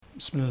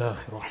بسم الله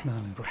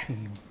الرحمن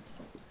الرحيم.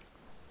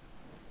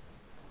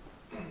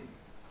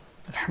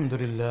 الحمد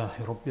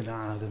لله رب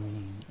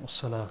العالمين،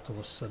 والصلاة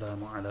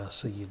والسلام على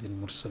سيد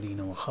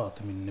المرسلين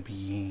وخاتم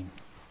النبيين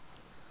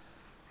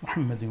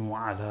محمد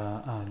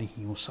وعلى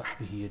آله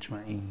وصحبه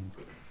أجمعين.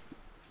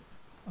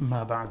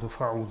 أما بعد،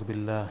 فأعوذ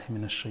بالله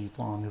من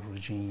الشيطان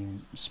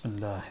الرجيم. بسم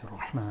الله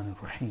الرحمن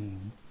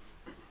الرحيم.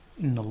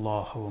 إن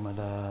الله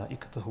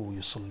وملائكته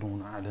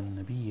يصلون على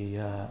النبي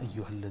يا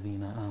أيها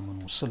الذين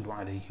آمنوا صلوا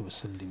عليه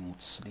وسلموا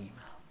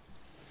تسليما.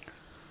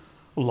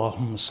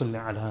 اللهم صل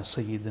على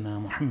سيدنا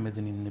محمد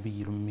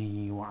النبي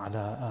الأمي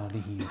وعلى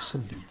آله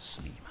وسلم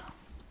تسليما.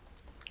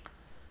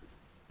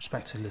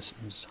 Respected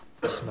listeners,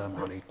 Assalamu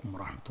alaikum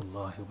wa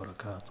rahmatullahi wa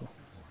barakatuh.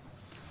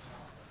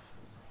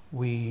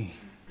 We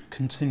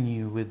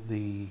continue with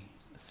the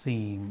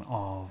theme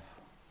of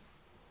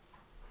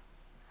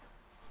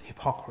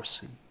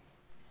hypocrisy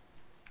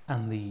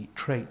and the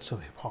traits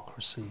of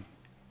hypocrisy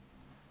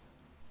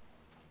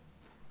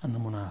and the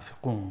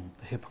munafiqun,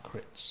 the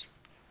hypocrites.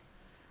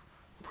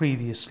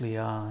 Previously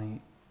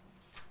I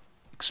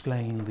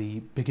explained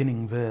the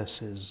beginning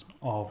verses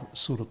of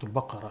Surah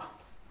Al-Baqarah,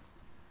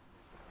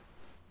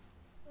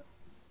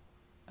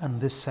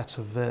 and this set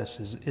of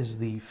verses is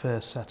the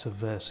first set of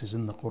verses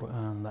in the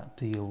Quran that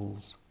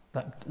deals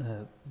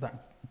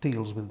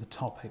with the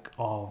topic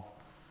of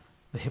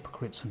the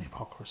hypocrites and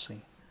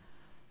hypocrisy.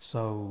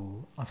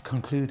 So I've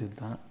concluded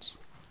that,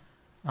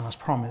 and as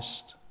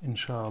promised,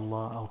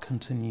 inshallah, I'll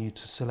continue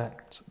to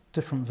select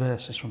different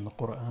verses from the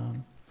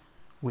Quran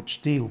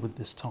which deal with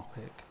this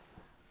topic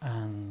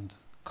and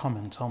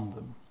comment on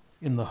them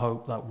in the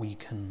hope that we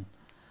can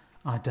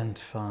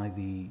identify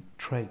the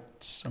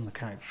traits and the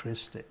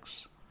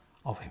characteristics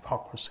of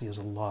hypocrisy as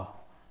Allah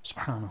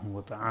subhanahu wa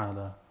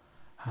ta'ala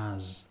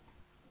has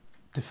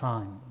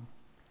defined them,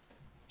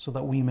 so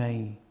that we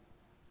may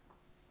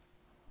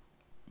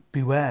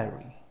be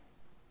wary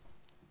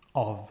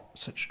of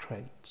such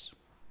traits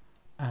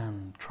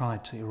and try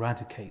to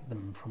eradicate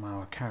them from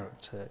our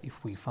character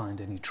if we find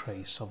any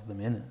trace of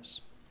them in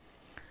us.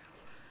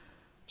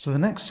 So the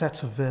next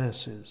set of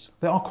verses,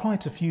 there are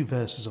quite a few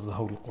verses of the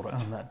Holy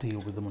Quran that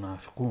deal with the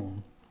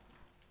munafiqun,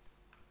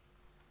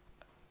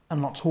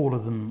 and not all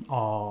of them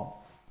are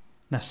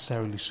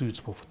necessarily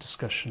suitable for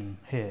discussion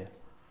here.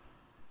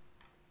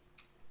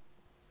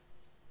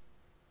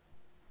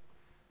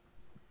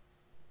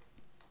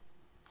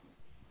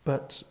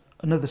 But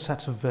another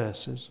set of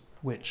verses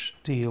which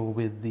deal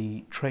with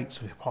the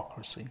traits of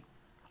hypocrisy,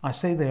 I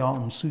say they are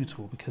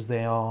unsuitable because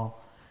they are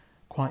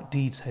quite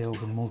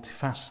detailed and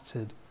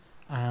multifaceted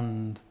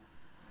and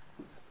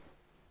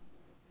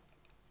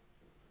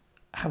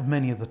have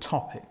many of the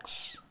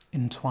topics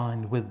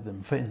entwined with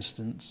them. For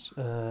instance,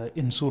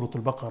 in Surah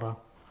Al-Baqarah,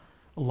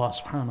 Allah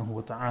subhanahu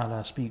wa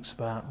ta'ala speaks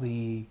about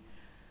the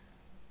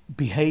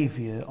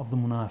behavior of the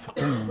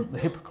munafiqun, the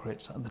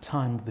hypocrites, at the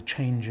time of the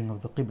changing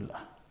of the Qibla.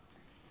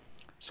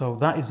 So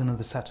that is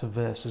another set of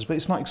verses, but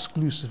it's not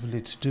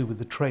exclusively to do with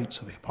the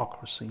traits of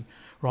hypocrisy.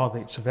 Rather,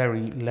 it's a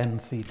very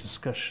lengthy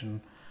discussion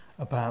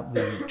about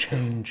the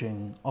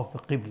changing of the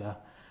Qibla,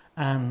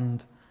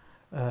 and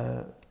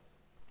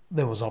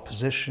there was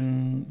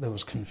opposition, there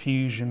was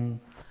confusion,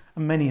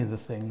 and many other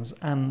things,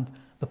 and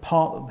the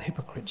part that the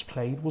hypocrites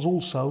played was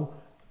also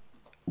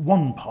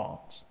one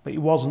part, but it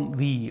wasn't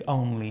the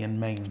only and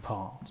main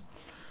part.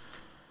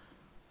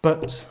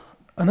 But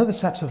another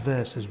set of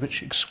verses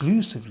which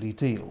exclusively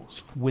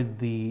deals with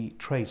the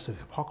traits of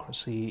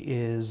hypocrisy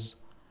is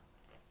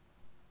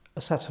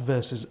a set of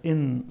verses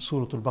in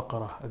Surah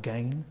Al-Baqarah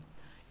again,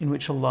 in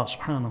which Allah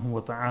subhanahu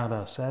wa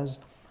ta'ala says,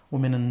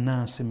 وَمِنَ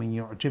النَّاسِ مَنْ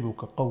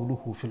يُعْجِبُكَ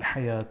قَوْلُهُ فِي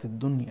الْحَيَاةِ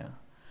الدُّنْيَا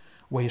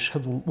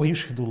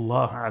وَيُشْهِدُ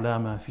اللَّهَ عَلَى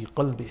مَا فِي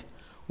قَلْبِهِ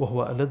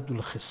وَهُوَ أَلَدُّ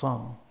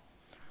الْخِصَامِ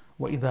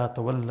وَإِذَا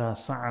تَوَلَّى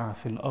سَعَى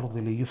فِي الْأَرْضِ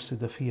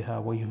لِيُفْسِدَ فِيهَا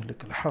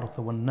وَيُهْلِكَ الْحَرْثَ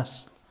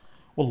وَالنَّسْلَ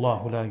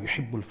وَاللَّهُ لَا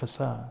يُحِبُّ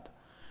الْفَسَادَ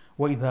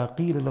وإذا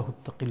قيل له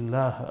اتق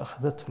الله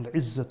أخذته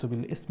العزة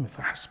بالإثم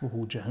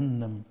فحسبه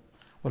جهنم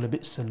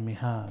ولبئس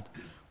المهاد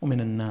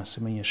ومن الناس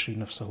من يشري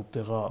نفسه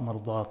ابتغاء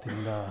مرضات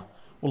الله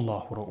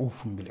والله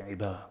رؤوف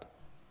بالعباد.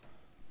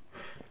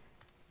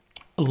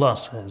 Allah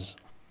says,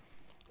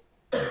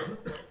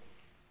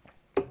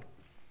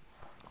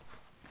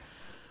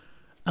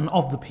 and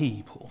of the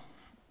people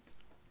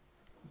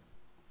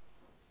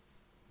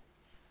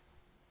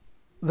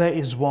there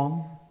is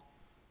one,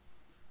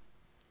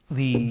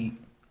 the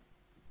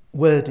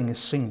wording is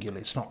singular,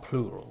 it's not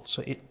plural,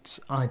 so it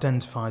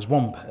identifies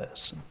one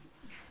person.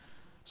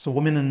 So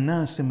وَمِنَ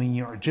النَّاسِ مَنْ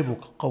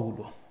يُعْجِبُكَ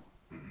قَوْلُهُ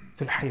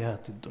فِي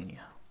الْحَيَاةِ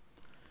الدُّنْيَا.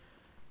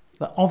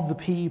 That of the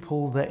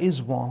people there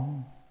is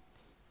one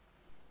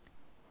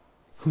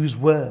whose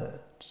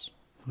words,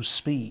 whose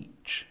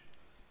speech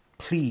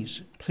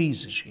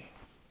pleases you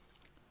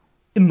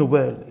in the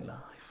worldly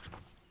life.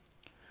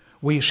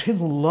 وَيَشْهِدُ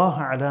اللَّهَ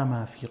عَلَى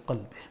مَا فِي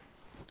قَلْبِهِ.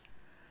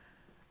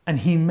 And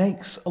he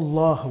makes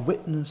Allah a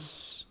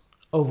witness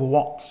over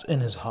what's in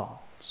his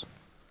heart.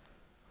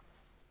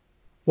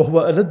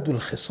 وَهُوَ أَلَدُّ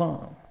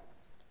الْخِصَامِ.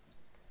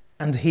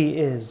 And he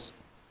is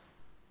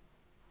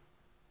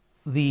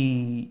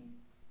the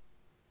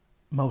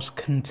most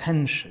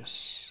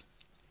contentious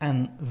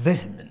and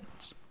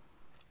vehement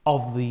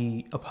of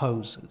the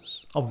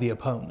opposers, of the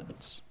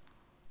opponents,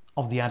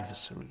 of the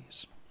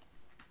adversaries.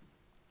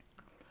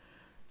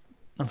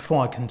 And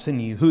before I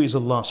continue, who is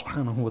Allah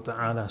subhanahu wa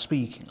ta'ala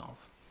speaking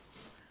of?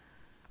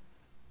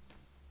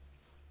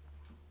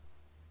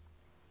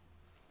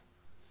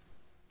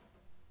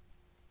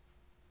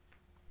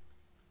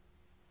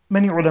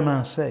 Many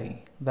ulama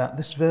say that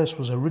this verse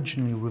was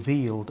originally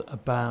revealed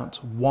about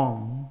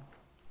one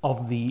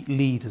of the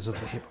leaders of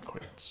the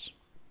hypocrites.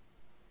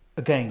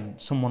 Again,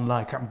 someone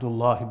like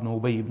Abdullah ibn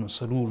Ubay ibn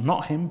Salul,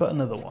 not him, but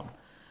another one.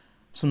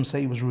 Some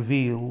say it was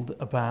revealed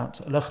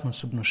about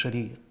Al-Akhnas ibn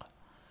Shariq,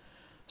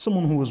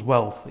 someone who was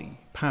wealthy,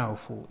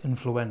 powerful,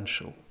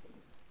 influential,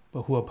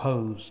 but who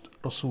opposed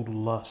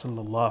Rasulullah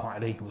sallallahu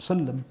alayhi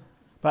wasallam,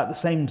 but at the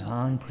same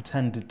time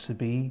pretended to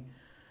be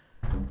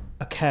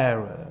a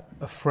carer,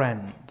 a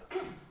friend,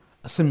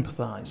 a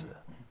sympathizer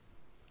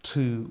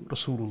to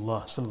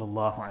Rasulullah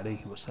sallallahu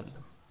alayhi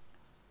wasallam.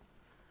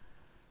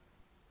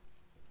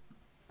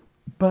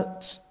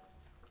 But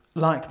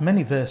like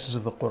many verses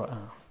of the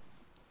Quran,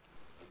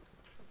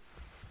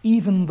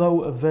 even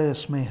though a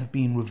verse may have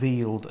been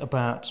revealed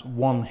about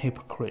one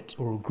hypocrite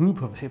or a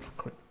group of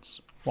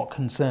hypocrites, what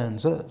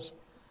concerns us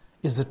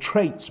is the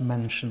traits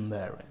mentioned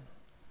therein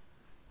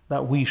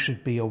that we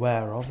should be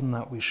aware of and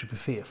that we should be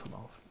fearful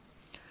of.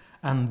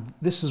 And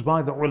this is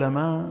why the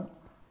ulama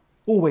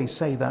always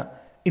say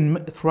that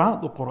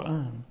throughout the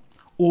Quran,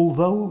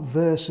 although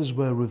verses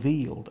were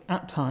revealed,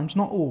 at times,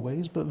 not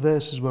always, but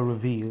verses were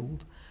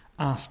revealed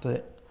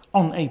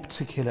on a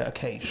particular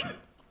occasion,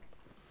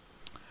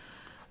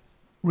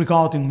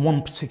 regarding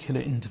one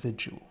particular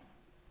individual,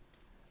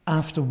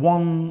 after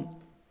one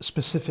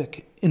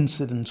specific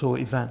incident or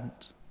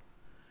event.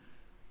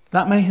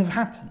 That may have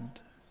happened,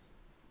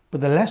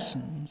 but the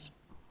lessons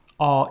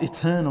are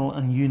eternal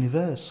and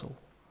universal.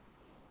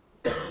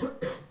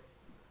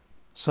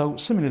 So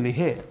similarly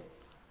here,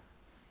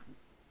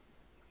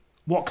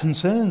 what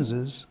concerns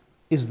us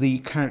is the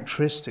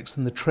characteristics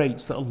and the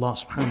traits that Allah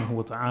subhanahu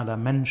wa ta'ala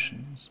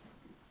mentions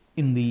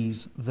in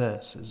these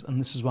verses. And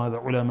this is why the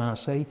ulama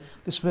say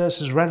this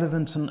verse is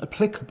relevant and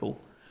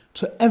applicable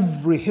to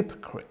every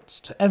hypocrite,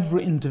 to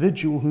every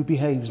individual who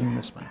behaves in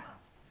this manner.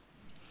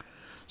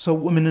 So,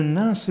 وَمِنَ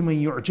النَّاسِ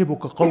مَنْ يُعْجِبُكَ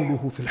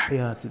قَوْلُهُ فِي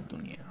الْحَيَاةِ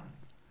الدُّنْيَا.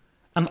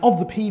 And of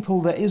the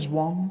people there is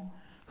one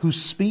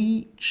whose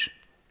speech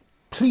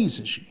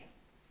pleases you,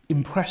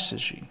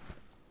 impresses you.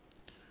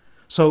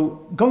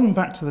 So, going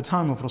back to the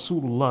time of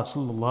Rasulullah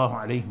sallallahu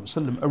alayhi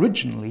wasallam,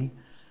 originally,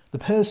 the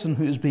person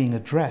who is being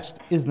addressed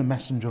is the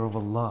Messenger of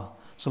Allah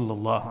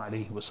sallallahu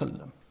alayhi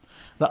wasallam.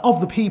 That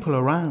of the people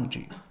around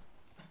you,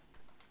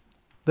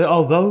 there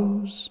are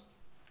those,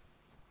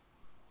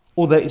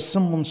 or there is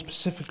someone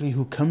specifically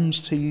who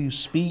comes to you,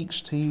 speaks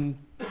to you,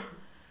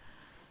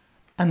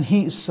 and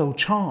he is so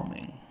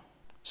charming,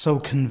 so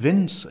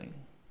convincing,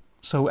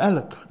 so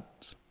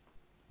eloquent,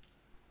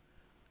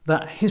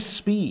 that his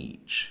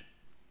speech,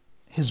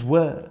 his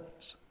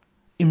words,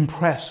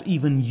 impress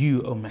even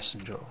you, O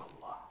Messenger of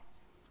Allah.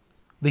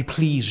 They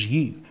please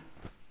you.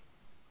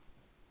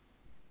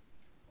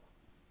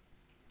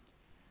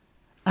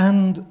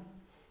 And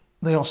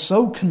they are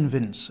so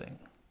convincing,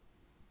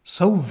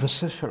 so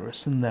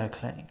vociferous in their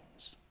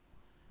claims,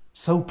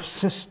 so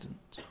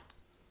persistent,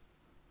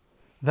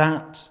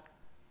 that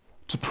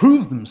to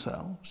prove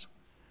themselves,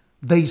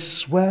 they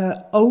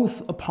swear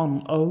oath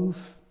upon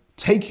oath,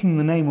 taking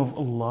the name of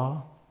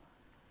Allah,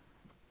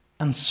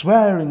 and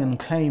swearing and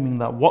claiming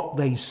that what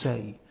they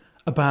say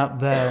about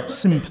their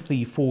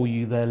sympathy for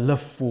you, their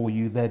love for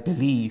you, their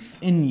belief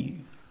in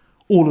you,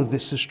 all of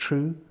this is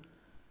true,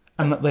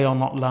 and that they are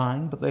not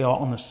lying, but they are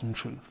honest and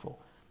truthful.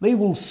 They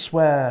will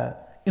swear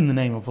in the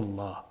name of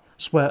Allah,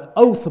 swear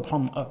oath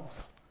upon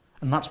oath.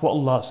 And that's what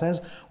Allah says,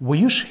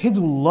 وَيُشْهِدُ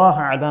اللَّهَ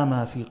عَلَى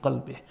مَا فِي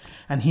قَلْبِهِ.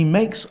 And he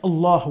makes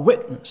Allah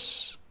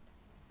witness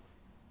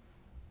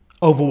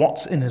over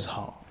what's in his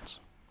heart.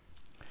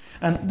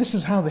 And this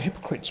is how the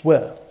hypocrites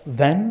were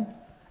then,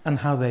 and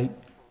how they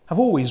have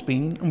always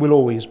been and will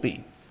always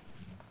be.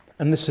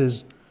 And this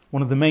is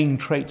one of the main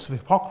traits of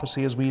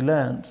hypocrisy, as we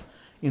learnt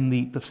in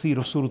the tafsir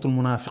of Surah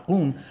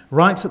Al-Munafiqun.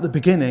 Right at the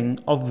beginning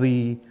of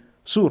the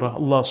surah,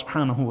 Allah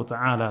subhanahu wa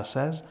ta'ala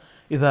says,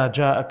 إِذَا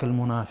جَاءَكَ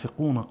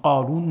الْمُنَافِقُونَ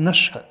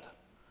قَالُوا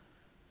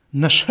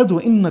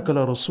نَشْهَدُ إِنَّكَ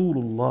لَرَسُولُ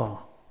اللَّهِ.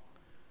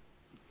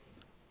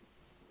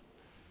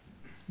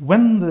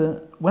 When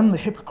the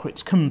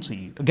hypocrites come to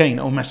you, again,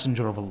 O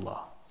Messenger of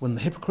Allah, when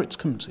the hypocrites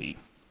come to you,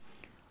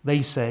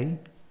 they say,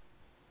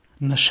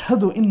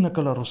 نَشْهَدُ إِنَّكَ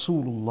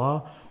لَرَسُولُ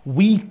اللَّهِ.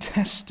 We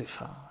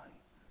testify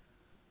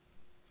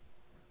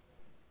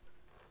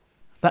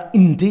that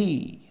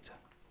indeed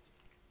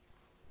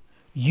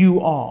you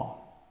are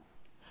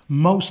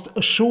most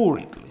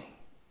assuredly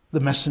the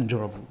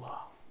Messenger of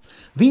Allah.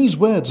 These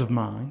words of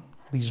mine,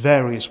 these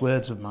various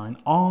words of mine,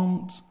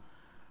 aren't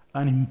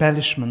an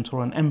embellishment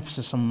or an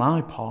emphasis on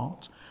my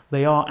part.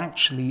 They are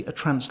actually a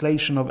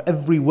translation of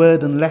every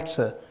word and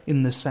letter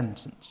in this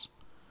sentence.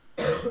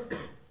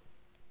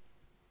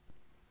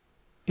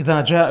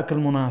 إِذَا جَاءَكَ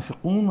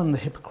الْمُنَافِقُونَ, when the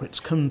hypocrites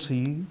come to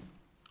you,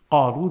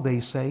 قَالُوا, they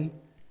say,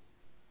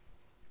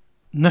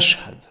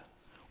 نَشْهَدْ,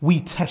 we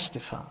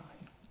testify,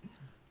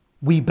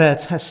 we bear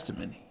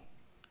testimony.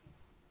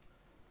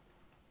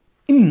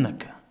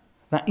 إِنَّكَ,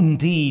 that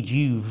indeed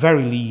you,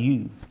 verily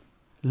you,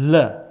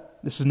 la,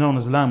 this is known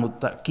as lam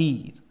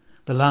al-ta'qeed,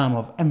 the lam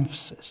of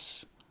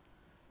emphasis,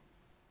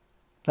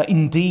 that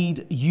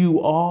indeed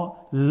you are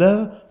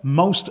la,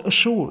 most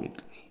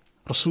assuredly,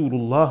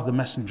 Rasulullah, the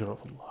Messenger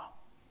of Allah.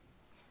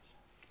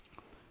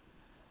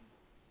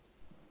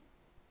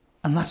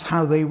 And that's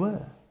how they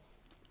were.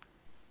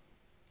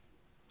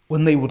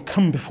 When they would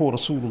come before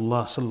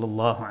Rasulullah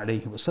sallallahu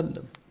alayhi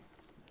wasallam,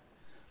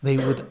 they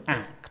would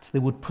act, they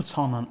would put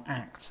on an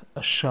act,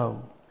 a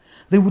show.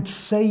 They would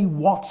say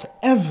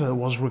whatever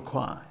was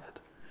required.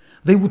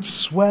 They would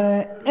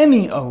swear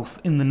any oath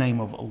in the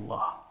name of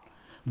Allah.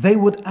 They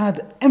would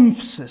add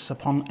emphasis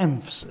upon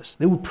emphasis.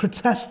 They would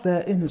protest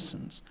their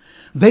innocence.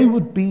 They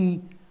would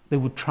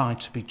try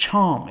to be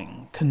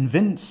charming,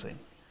 convincing.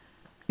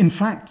 In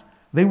fact,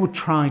 they would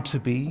try to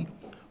be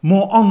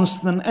more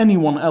honest than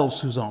anyone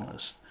else who's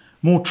honest,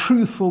 more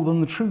truthful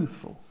than the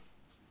truthful.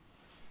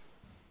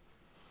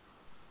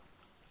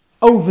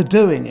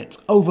 Overdoing it,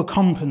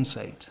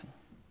 overcompensating,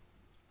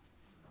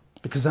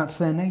 because that's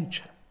their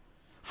nature.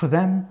 For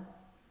them,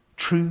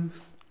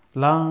 truth,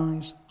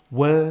 lies,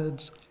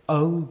 words,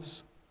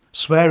 oaths,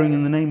 swearing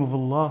in the name of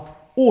Allah,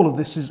 all of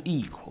this is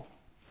equal.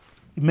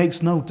 It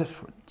makes no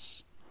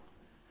difference.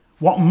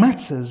 What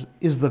matters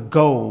is the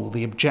goal,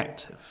 the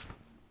objective.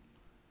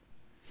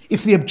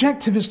 If the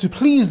objective is to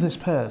please this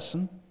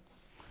person,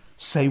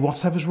 say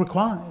whatever's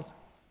required.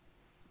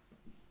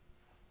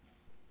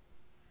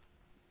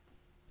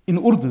 In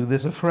Urdu,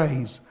 there's a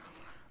phrase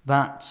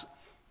that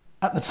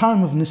at the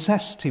time of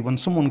necessity, when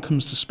someone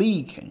comes to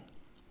speaking,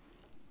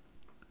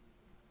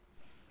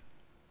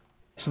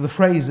 so the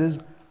phrase is,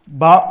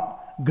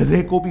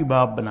 gadhe ko bhi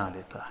baap bana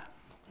leta hai.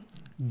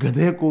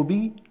 Gadhe ko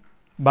bhi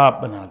baap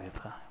bana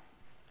leta hai.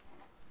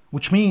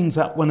 Which means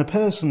that when a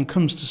person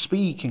comes to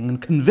speaking and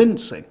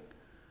convincing,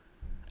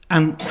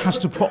 and has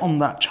to put on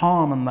that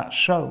charm and that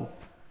show,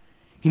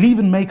 he'll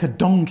even make a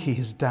donkey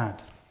his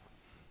dad.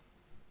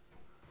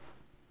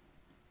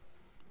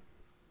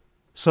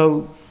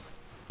 So,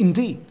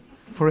 indeed,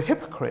 for a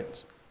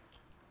hypocrite,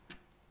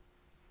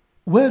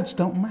 words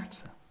don't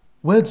matter.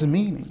 Words are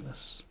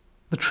meaningless.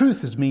 The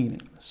truth is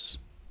meaningless.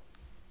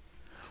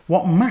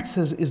 What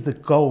matters is the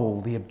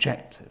goal, the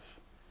objective.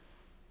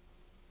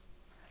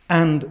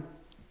 And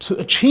to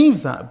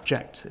achieve that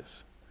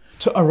objective,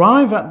 to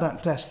arrive at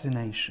that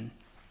destination,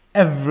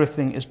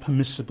 everything is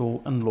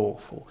permissible and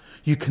lawful.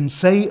 You can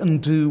say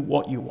and do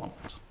what you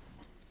want.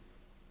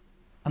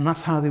 And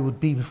that's how they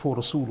would be before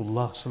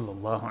Rasulullah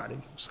sallallahu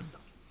alayhi wasallam.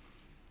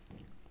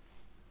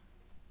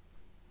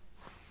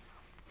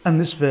 And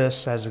this verse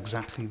says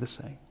exactly the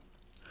same.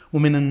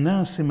 وَمِنَ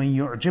النَّاسِ مَنْ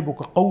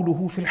يُعْجِبُكَ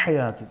قَوْلُهُ فِي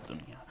الْحَيَاةِ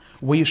الدُّنْيَا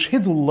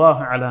وَيَشْهِدُ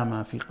اللَّهَ عَلَى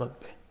مَا فِي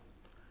قَلْبِهِ.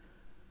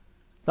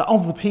 That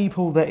of the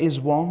people there is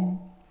one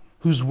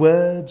whose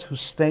words,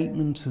 whose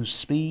statement, whose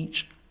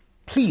speech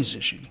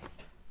pleases you,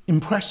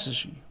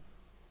 impresses you.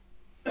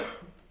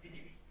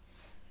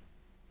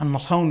 And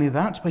not only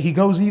that, but he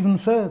goes even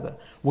further.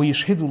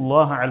 وَيَشْهِدُ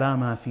اللَّهَ عَلَى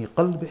مَا فِي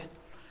قَلْبِهِ.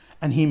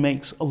 And he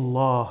makes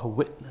Allah a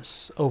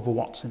witness over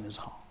what's in his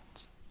heart.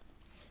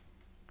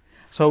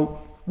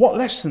 So, what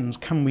lessons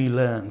can we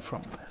learn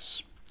from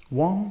this?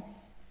 One,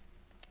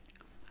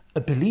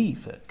 a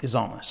believer is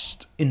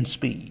honest in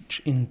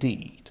speech, in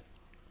deed.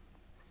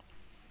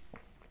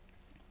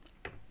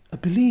 A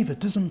believer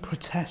doesn't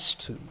protest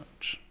too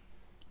much,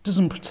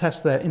 doesn't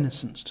protest their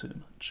innocence too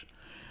much.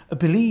 A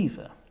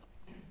believer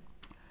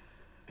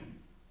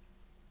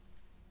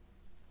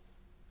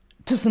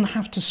doesn't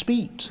have to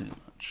speak too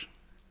much.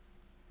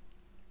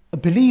 A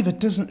believer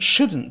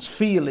shouldn't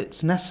feel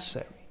it's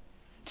necessary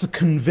to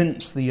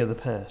convince the other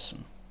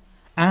person.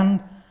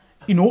 And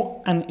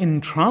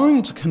in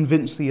trying to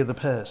convince the other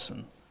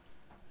person,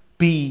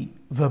 be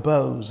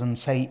verbose and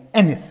say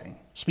anything,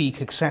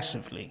 speak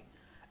excessively,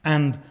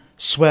 and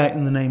swear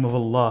in the name of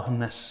Allah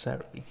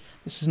unnecessarily.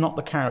 This is not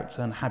the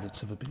character and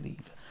habits of a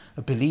believer.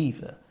 A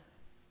believer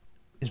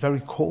is very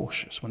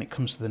cautious when it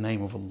comes to the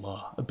name of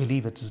Allah. A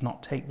believer does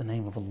not take the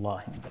name of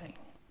Allah in vain.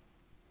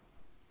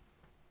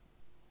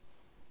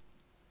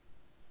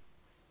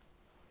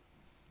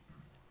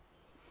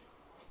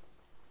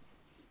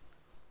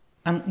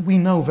 And we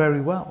know very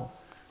well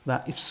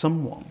that if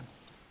someone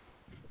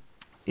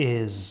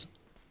is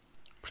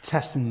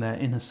protesting their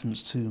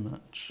innocence too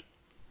much,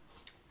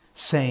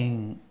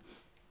 saying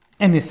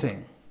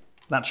anything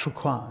that's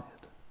required,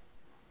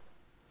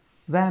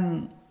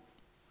 then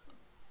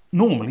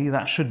normally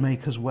that should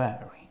make us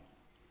wary.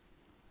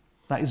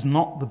 That is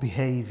not the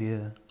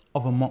behavior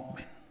of a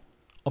mu'min,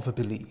 of a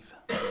believer.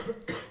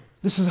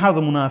 This is how the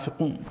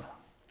munafiqun were.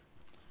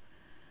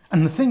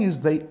 And the thing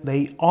is,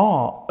 they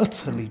are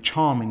utterly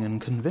charming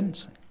and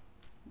convincing.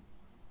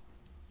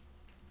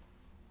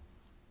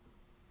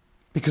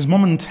 Because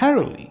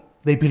momentarily,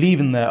 they believe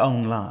in their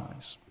own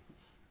lies.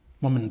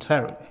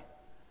 Momentarily.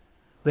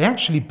 They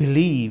actually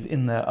believe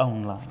in their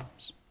own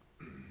lies.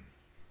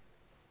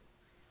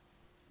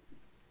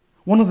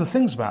 One of the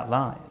things about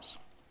lies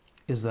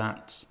is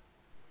that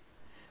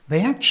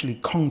they actually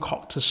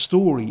concoct a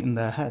story in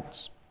their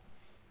heads.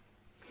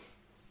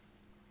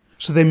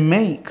 So they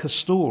make a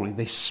story,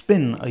 they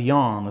spin a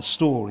yarn, a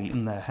story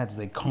in their heads,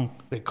 they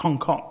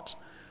concoct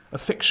a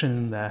fiction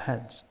in their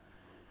heads.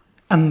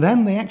 And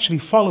then they actually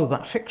follow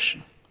that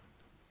fiction.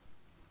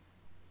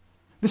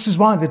 This is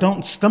why they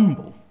don't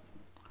stumble,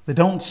 they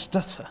don't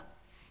stutter,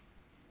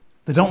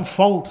 they don't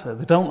falter,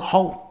 they don't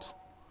halt.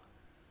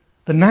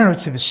 The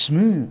narrative is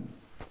smooth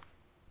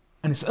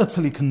and it's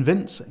utterly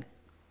convincing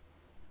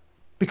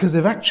because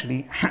they've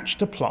actually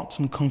hatched a plot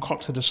and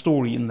concocted a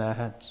story in their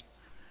heads.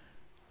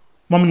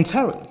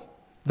 Momentarily,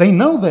 they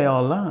know they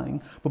are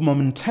lying, but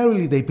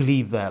momentarily they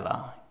believe they're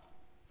lying.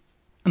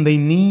 And they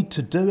need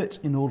to do it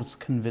in order to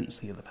convince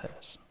the other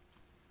person.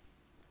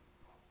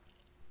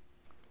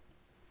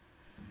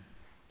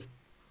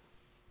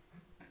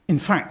 In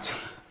fact,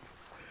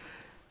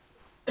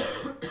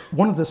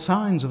 one of the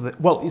signs of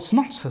it's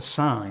not a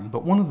sign,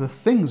 but one of the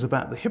things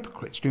about the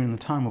hypocrites during the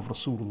time of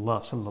Rasulullah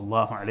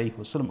sallallahu alaihi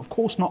wasallam, of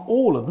course not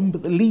all of them,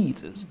 but the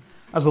leaders,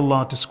 as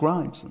Allah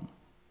describes them,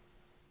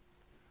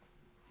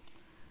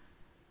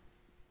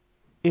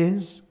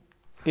 is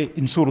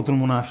in Surah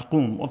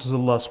Al-Munafiqun. What does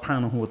Allah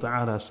subhanahu wa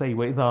ta'ala say?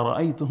 وَإِذَا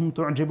رَأَيْتُهُمْ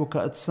تُعْجِبُكَ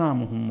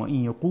أَجْسَامُهُمْ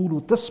وَإِن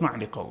يَقُولُوا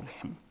تَسْمَعْ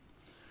لِقَوْلِهِمْ.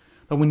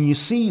 That when you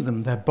see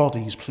them, their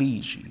bodies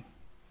please you.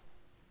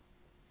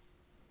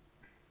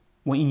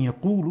 وَإِن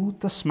يَقُولُوا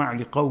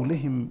تَسْمَعْ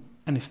لِقَوْلِهِمْ.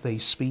 And if they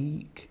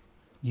speak,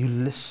 you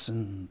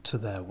listen to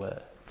their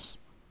words.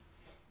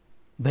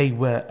 They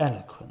were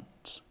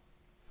eloquent,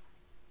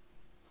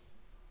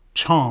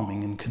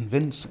 charming and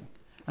convincing.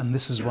 And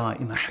this is why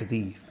in a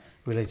hadith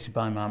related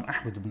by Imam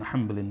Ahmad ibn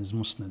Hanbal in his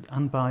Musnad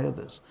and by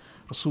others,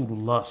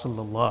 Rasulullah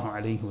sallallahu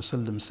alayhi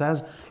wasallam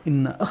says,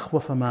 إِنَّ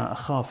أَخْوَفَ مَا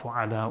أَخَافُ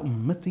عَلَىٰ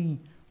أُمَّتِي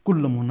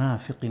كُلَّ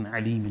مُنَافِقٍ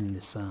عَلِيمٍ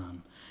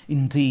اللِّسَانِ.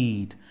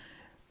 Indeed,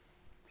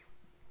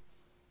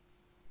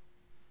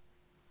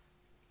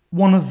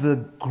 one of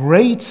the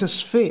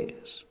greatest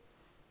fears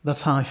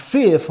that I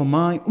fear for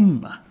my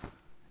ummah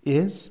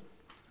is,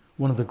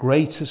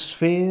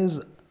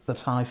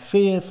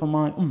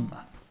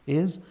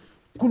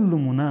 كل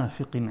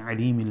منافق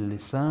عليم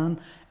اللسان,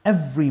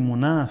 every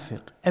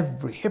munafiq,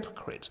 every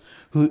hypocrite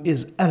who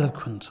is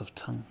eloquent of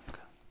tongue,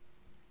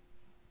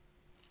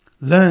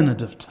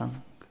 learned of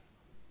tongue.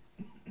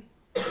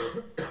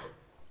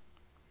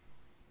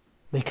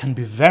 They can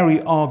be very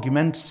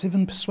argumentative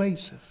and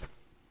persuasive,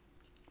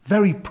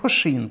 very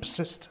pushy and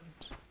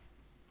persistent.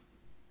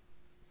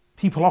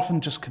 People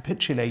often just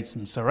capitulate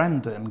and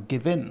surrender and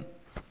give in.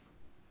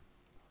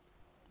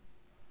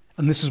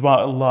 And this is why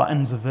Allah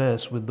ends a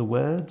verse with the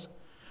words,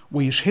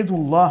 وَيَشْهِدُ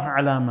اللَّهَ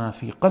عَلَى مَا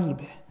فِي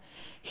قَلْبِهِ.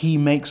 He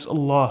makes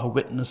Allah a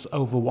witness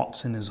over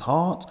what's in his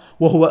heart.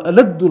 وَهُوَ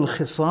أَلَدُّ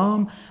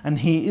الْخِصَامِ. And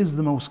he is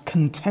the most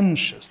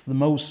contentious, the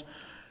most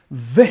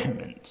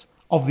vehement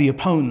of the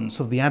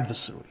opponents, of the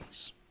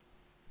adversaries.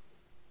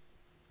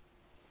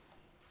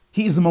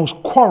 He is the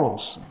most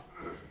quarrelsome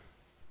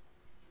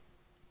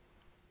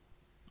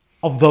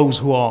of those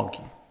who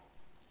argue.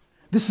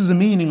 This is the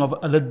meaning of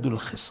أَلَدُّ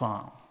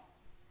الْخِصَامِ.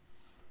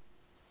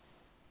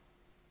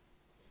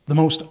 The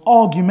most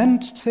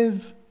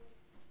argumentative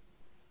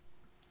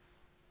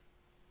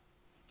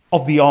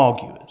of the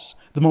arguers,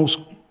 the most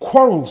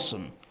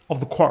quarrelsome of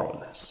the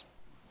quarrelers,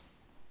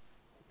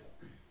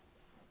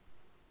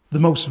 the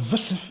most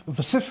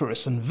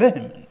vociferous and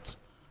vehement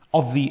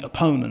of the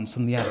opponents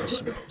and the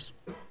adversaries.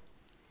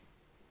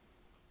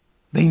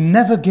 They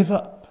never give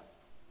up.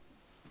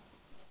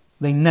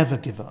 They never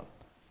give up.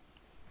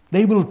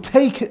 They will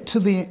take it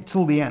till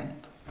the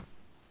end.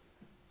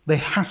 They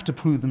have to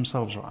prove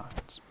themselves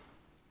right.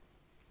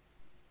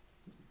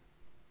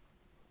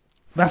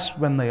 That's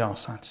when they are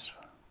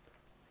satisfied.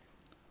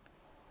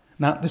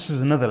 Now, this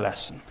is another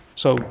lesson.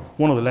 So,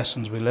 one of the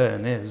lessons we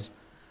learn is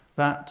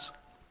that,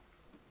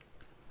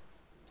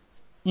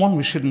 one,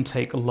 we shouldn't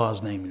take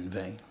Allah's name in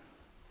vain.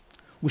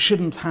 We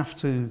shouldn't have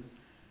to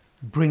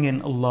bring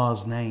in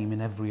Allah's name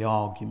in every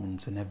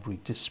argument, in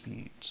every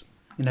dispute,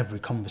 in every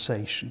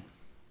conversation.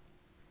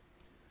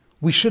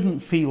 We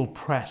shouldn't feel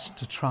pressed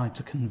to try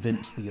to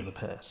convince the other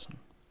person.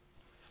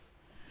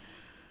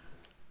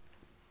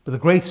 But the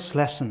greatest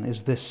lesson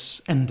is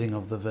this ending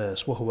of the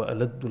verse, وَهُوَ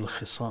أَلَدُّ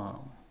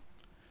الْخِصَامِ.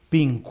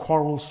 Being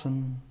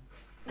quarrelsome,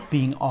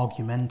 being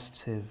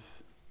argumentative,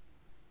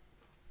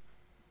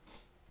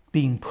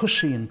 being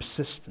pushy and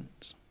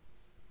persistent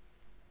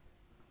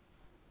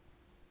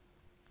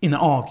in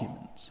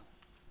argument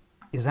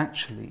is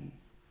actually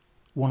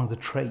one of the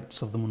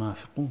traits of the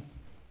munafiqun.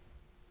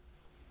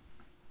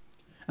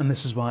 And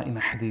this is why in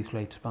a hadith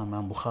related by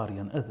Imam Bukhari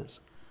and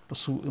others,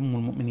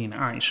 Al-Mu'mineen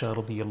Aisha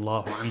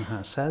radiyallahu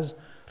anha says,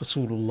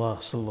 Rasulullah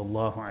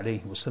sallallahu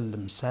alayhi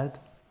wasallam said,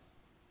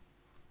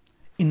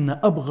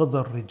 إِنَّ أَبْغَضَ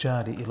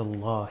الرِّجَالِ إِلَى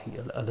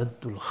اللَّهِ الْأَلَدُّ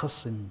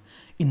الْخَصِمِ.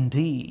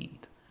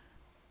 Indeed,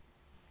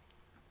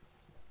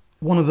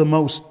 one of the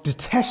most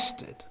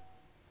detested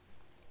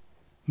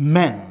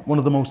men, one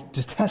of the most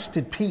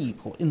detested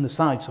people in the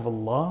sight of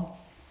Allah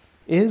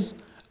is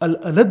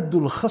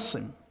al-aladul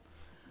khasim,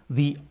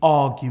 the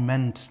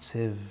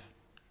argumentative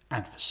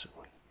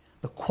adversary,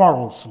 the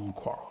quarrelsome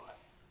quarreler.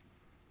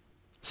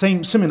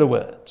 Similar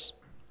words.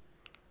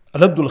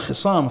 Aladul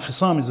khisam,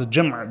 khisam is a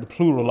jam'a, the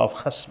plural of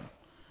khasm.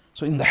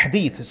 So in the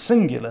hadith it's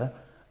singular,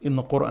 in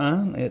the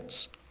Quran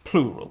it's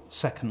plural,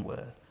 second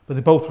word, but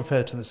they both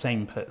refer to the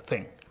same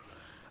thing.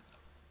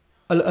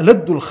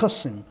 Al-aladul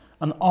khasim,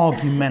 an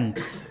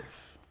argumentative,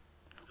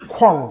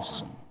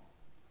 quarrelsome,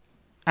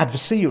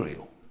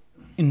 adversarial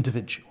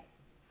individual.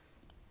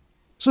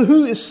 So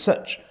who is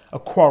such a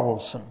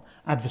quarrelsome,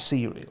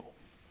 adversarial,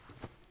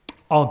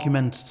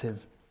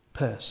 argumentative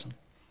person?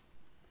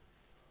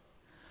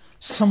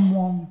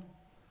 Someone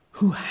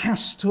who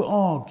has to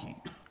argue,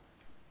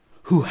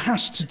 who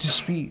has to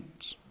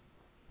dispute,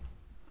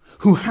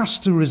 who has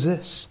to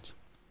resist,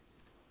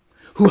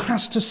 who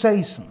has to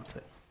say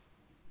something,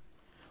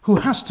 who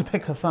has to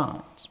pick a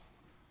fight.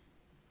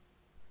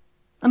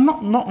 And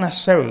not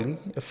necessarily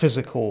a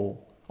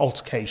physical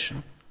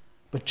altercation,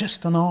 but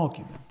just an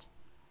argument.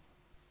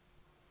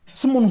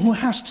 Someone who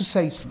has to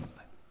say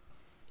something,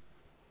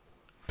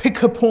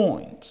 pick a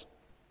point,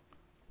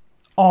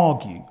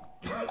 argue,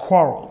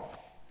 quarrel,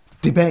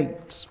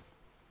 debate,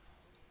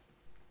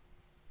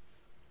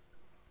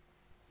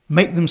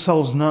 make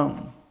themselves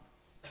known,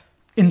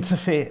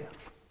 interfere.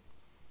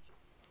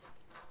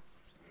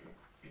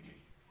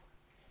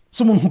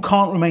 Someone who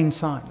can't remain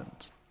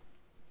silent.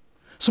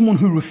 Someone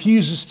who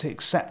refuses to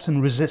accept and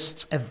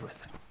resists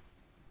everything.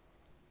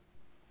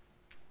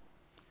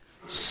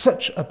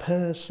 Such a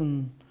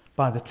person,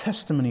 by the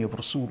testimony of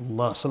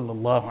Rasulullah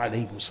sallallahu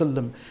alayhi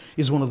wasallam,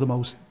 is one of the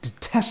most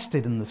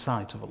detested in the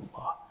sight of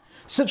Allah.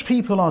 Such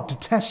people are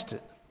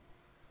detested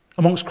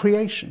amongst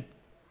creation.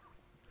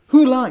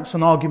 Who likes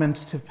an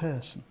argumentative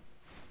person?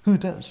 Who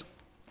does?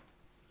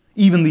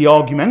 Even the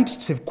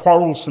argumentative,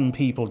 quarrelsome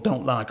people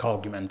don't like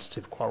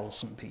argumentative,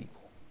 quarrelsome people.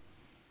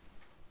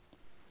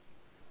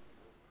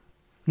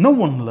 No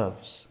one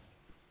loves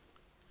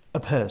a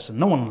person,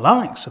 no one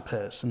likes a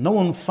person, no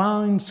one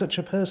finds such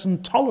a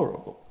person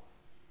tolerable.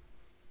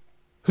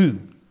 Who?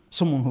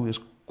 Someone who is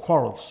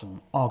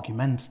quarrelsome,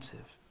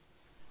 argumentative,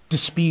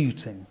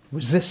 disputing,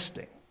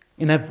 resisting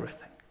in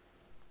everything.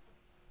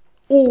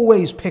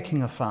 Always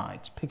picking a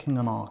fight, picking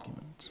an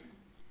argument.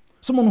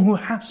 Someone who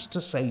has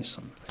to say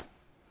something.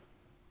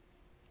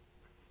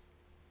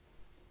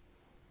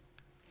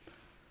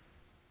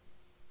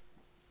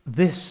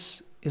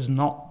 This is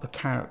not the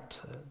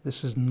character,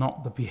 this is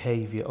not the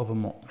behavior of a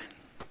mu'min.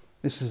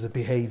 This is the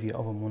behavior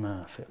of a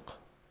munafiq.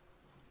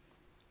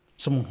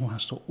 Someone who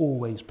has to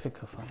always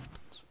pick a fight.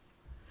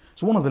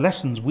 So one of the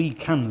lessons we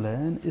can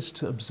learn is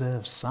to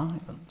observe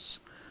silence.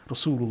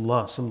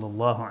 Rasulullah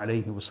sallallahu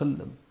alayhi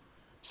wasallam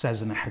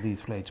says in a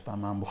hadith related by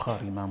Imam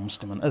Bukhari, Imam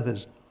Muslim and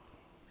others,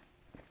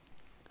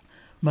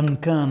 "Man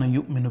kana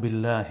yu'minu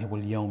billahi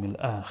wal yawmil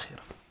akhir,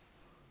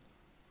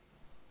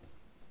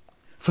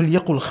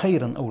 فليقل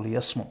خيرا أو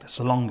ليصمت." It's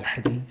a longer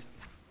hadith.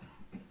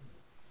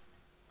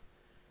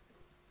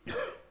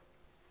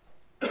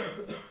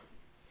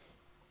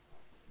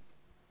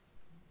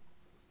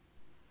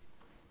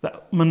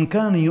 That من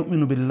كان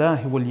يؤمن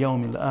بالله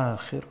واليوم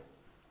الآخر,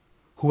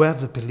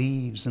 whoever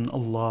believes in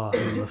Allah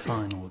in the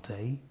final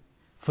day,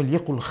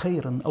 فليقل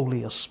خيرا أو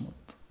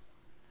ليصمت,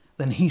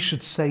 then he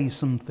should say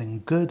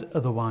something good,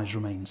 otherwise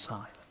remain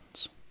silent.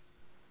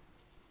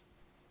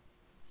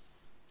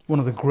 One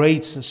of the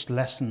greatest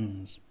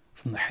lessons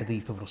from the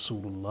hadith of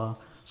Rasulullah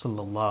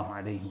sallallahu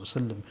alayhi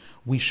wasallam,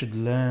 we should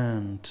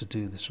learn to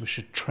do this. We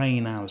should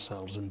train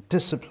ourselves and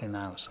discipline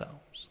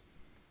ourselves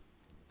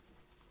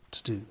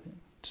to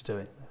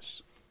doing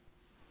this.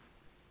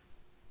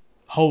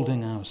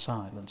 Holding our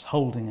silence,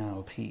 holding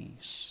our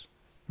peace,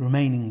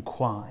 remaining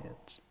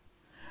quiet,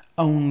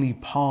 only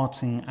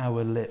parting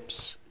our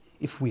lips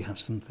if we have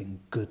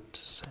something good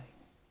to say.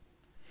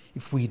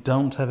 If we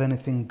don't have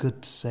anything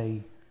good to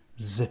say,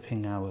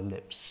 zipping our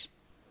lips,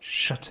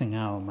 shutting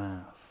our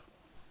mouth,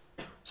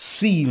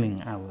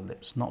 sealing our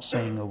lips, not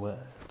saying a word.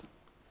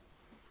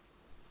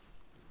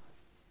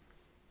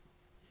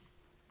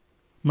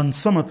 Man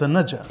samata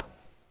naja.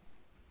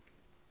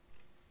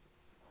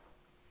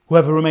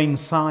 Whoever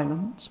remains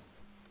silent,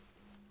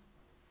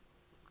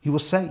 he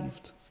was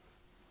saved.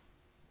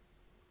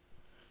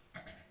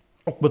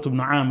 Uqbat ibn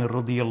Amir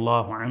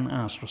radiyallahu anhu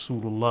asked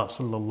Rasulullah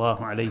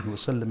sallallahu alayhi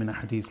wasallam in a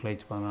hadith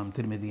related by Imam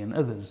Tirmidhi and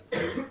others,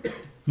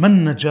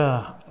 Man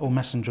najah, O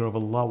Messenger of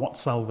Allah, what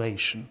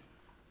salvation?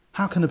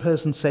 How can a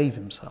person save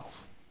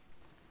himself?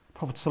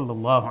 Prophet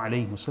sallallahu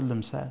alayhi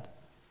wasallam said,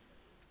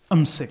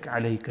 Amsik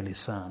alayka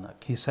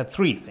lisanak. He said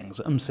three things.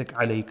 Amsik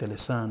alayka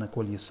lisanak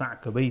wal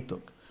yasa'ka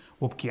baytuk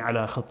wabki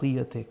ala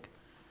khatiyatik.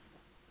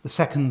 The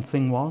second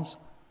thing was,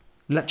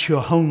 let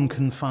your home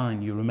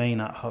confine you,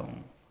 remain at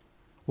home.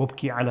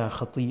 Wabki ala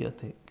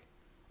khatiyatik,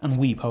 and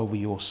weep over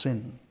your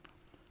sin.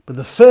 But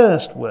the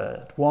first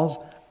word was,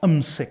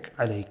 Amsik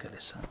alayka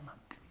lisanak.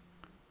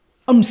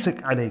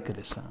 Amsik alayka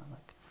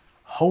lisanak.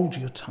 Hold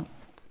your tongue.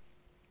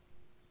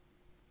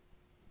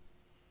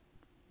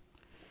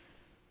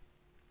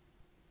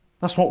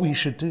 That's what we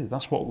should do.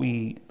 That's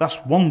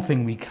one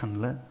thing we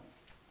can learn.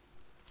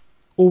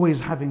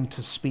 Always having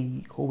to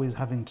speak, always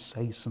having to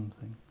say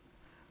something.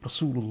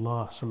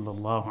 Rasulullah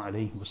sallallahu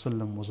alayhi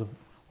wasallam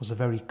was a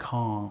very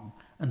calm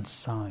and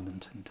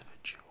silent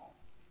individual.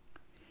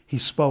 He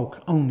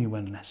spoke only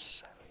when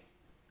necessary.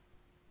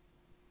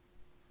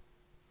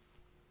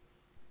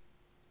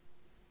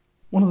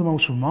 One of the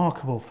most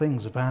remarkable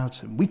things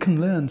about him, we can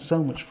learn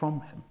so much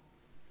from him.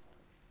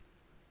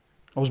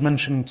 I was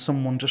mentioning to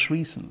someone just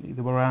recently,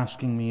 they were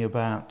asking me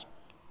about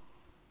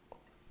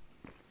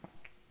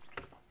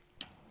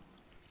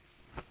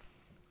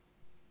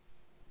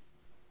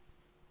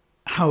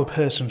how a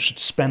person should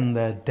spend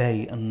their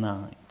day and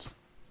night,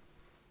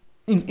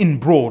 in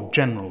broad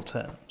general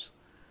terms.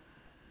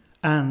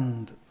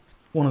 And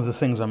one of the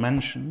things I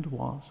mentioned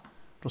was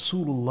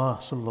Rasulullah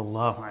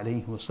sallallahu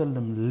alayhi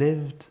wasallam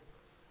lived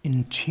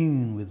in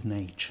tune with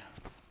nature.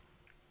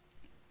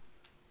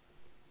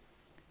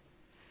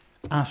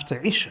 After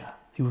Isha,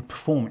 he would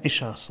perform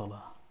Isha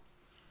Salah.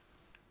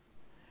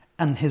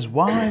 And his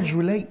wives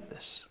relate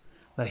this,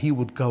 that he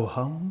would go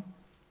home.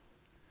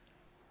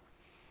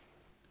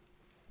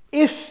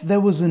 If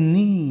there was a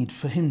need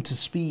for him to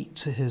speak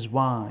to his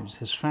wives,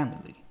 his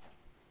family,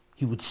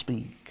 he would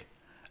speak.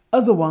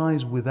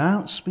 Otherwise,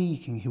 without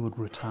speaking, he would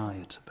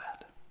retire to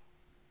bed.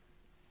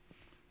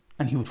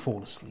 And he would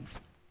fall asleep.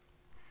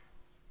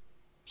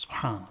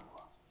 SubhanAllah.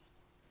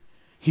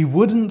 He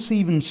wouldn't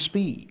even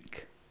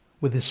speak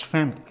with his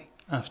family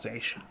after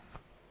Isha.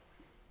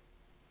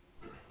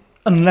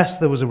 Unless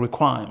there was a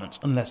requirement,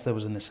 unless there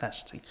was a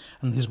necessity.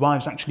 And his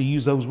wives actually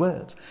use those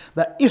words.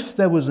 That if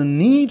there was a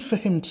need for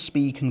him to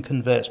speak and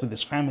converse with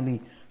his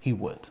family, he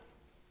would.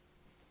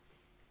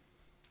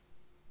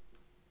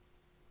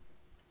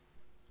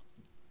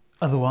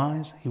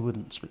 Otherwise, he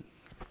wouldn't speak.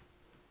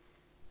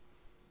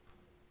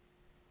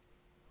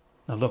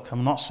 Now look,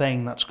 I'm not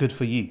saying that's good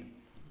for you,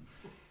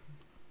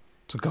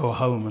 to go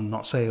home and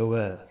not say a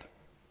word.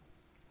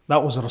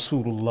 That was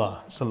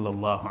Rasulullah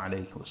sallallahu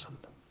alayhi wasallam.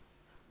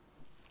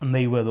 And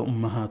they were the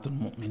Ummahatul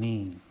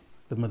Mu'mineen,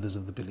 the mothers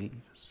of the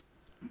believers.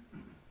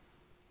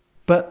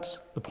 But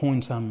the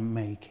point I'm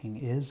making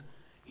is,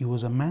 he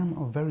was a man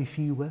of very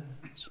few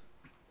words.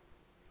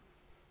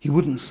 He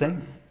wouldn't say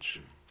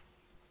much.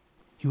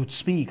 He would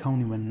speak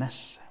only when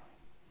necessary.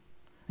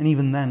 And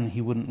even then,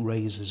 he wouldn't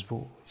raise his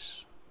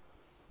voice.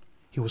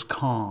 He was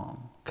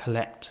calm,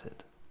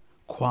 collected,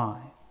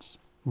 quiet,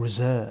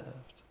 reserved,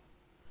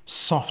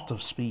 soft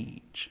of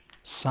speech,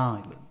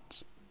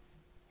 silent.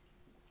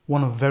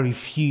 One of very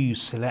few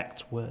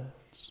select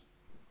words.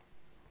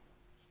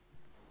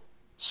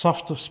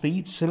 Soft of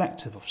speech,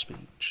 selective of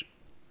speech.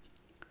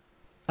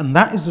 And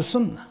that is the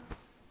sunnah.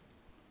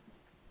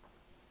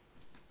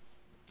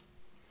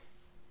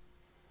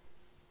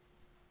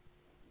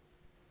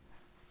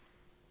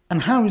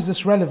 And how is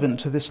this relevant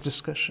to this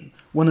discussion?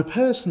 When a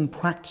person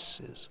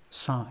practices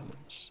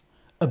silence,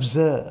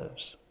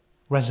 observes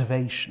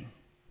reservation,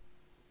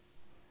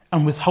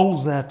 and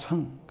withholds their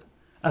tongue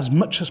as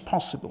much as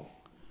possible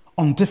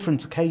on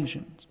different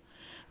occasions,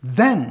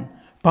 then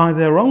by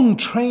their own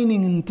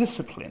training and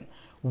discipline,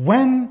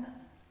 when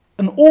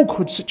an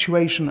awkward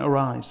situation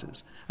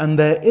arises and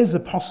there is a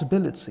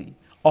possibility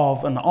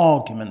of an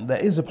argument,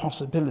 there is a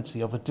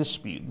possibility of a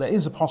dispute, there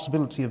is a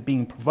possibility of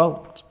being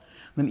provoked,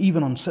 then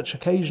even on such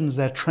occasions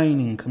their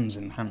training comes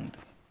in handy.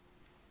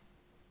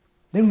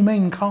 They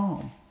remain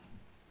calm.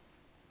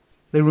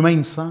 They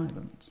remain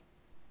silent.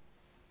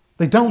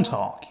 They don't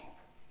argue.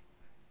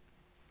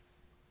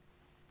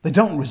 They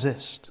don't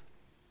resist.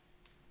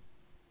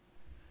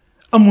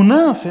 A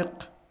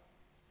munafiq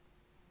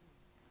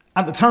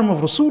at the time of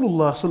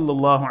Rasulullah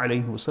sallallahu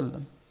alayhi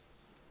wasallam,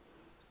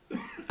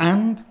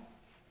 and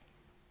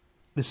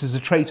this is a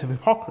trait of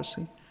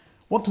hypocrisy,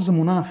 what does a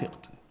munafiq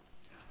do?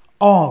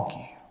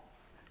 Argue,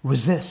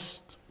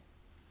 resist,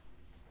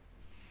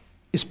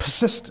 is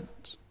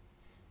persistent,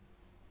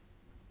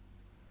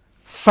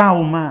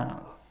 foul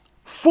mouth,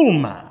 full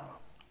mouth,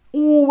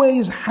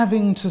 always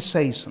having to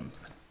say something.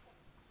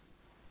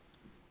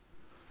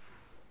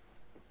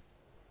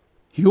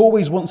 He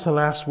always wants the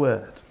last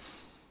word.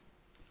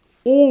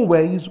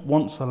 Always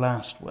wants the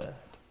last word.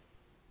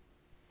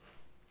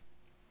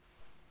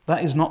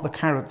 That is not the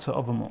character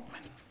of a mu'min.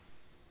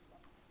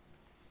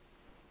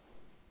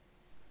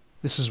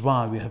 This is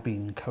why we have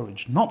been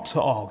encouraged not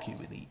to argue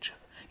with each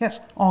other. Yes,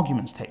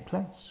 arguments take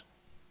place.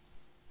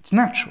 It's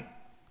natural.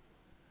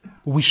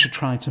 But we should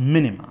try to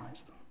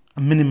minimize them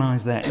and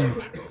minimize their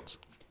impact.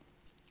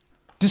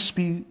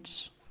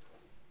 Disputes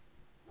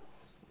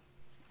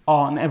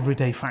are an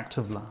everyday fact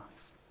of life.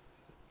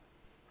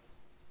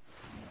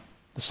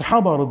 The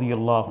Sahaba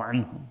radiyallahu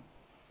anhum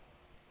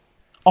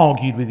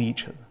argued with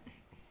each other.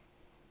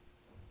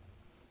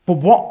 But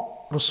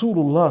what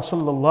Rasulullah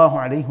sallallahu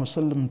alayhi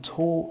wasallam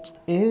taught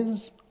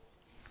is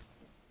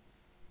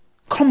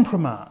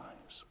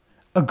compromise,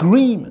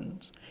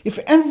 agreement. If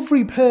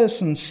every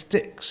person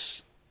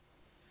sticks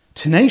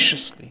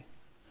tenaciously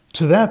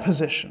to their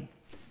position,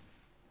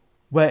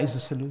 where is the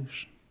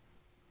solution?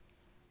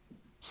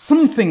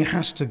 Something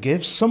has to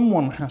give,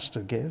 someone has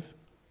to give.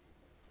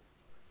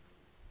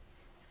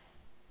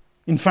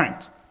 In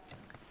fact,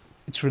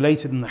 it's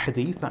related in the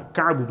hadith that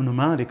Ka'b ibn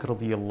Malik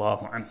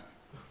radiyallahu anhu,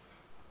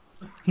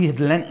 he had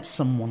lent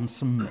someone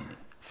some money.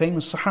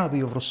 Famous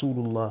Sahabi of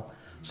Rasulullah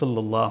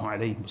sallallahu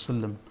alayhi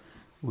wasallam,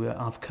 where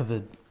I've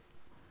covered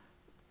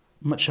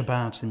much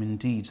about him in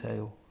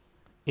detail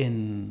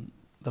in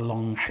the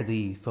long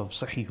hadith of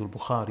Sahih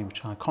al-Bukhari,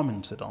 which I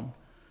commented on.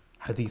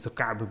 The hadith of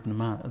Ka'b ibn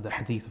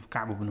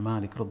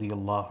Malik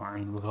radiyallahu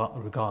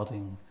anhu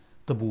regarding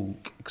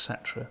Tabuk,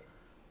 etc.,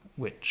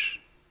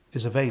 which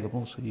is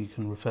available, so you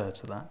can refer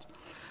to that.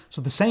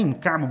 So the same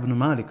Ka'b ibn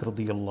Malik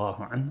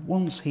radiyallahu anhu,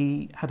 once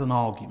he had an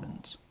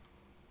argument.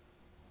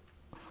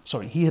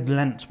 He had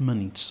lent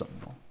money to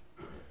someone.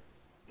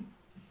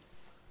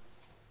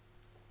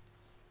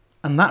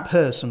 And that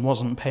person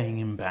wasn't paying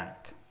him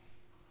back.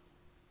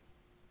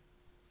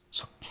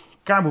 So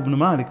Ka'b ibn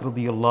Malik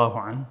radiyallahu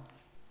anhu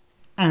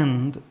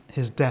and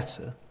his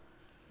debtor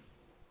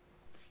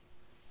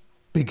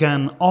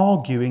began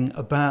arguing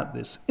about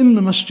this in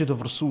the masjid of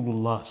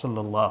Rasulullah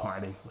sallallahu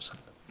alayhi wasallam.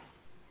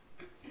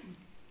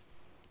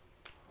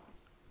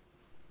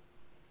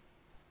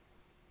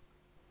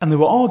 And they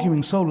were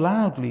arguing so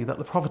loudly that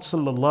the Prophet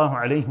sallallahu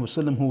alayhi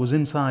wasallam, who was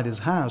inside his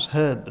house,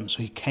 heard them,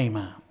 so he came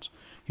out.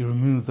 He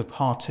removed the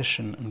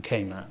partition and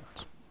came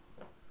out.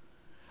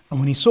 And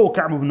when he saw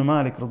Ka'b ibn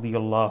Malik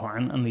radiyallahu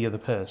anhu and the other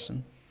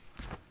person,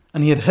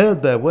 and he had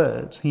heard their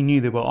words, he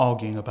knew they were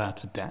arguing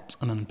about a debt,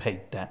 an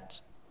unpaid debt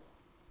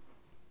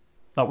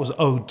that was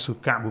owed to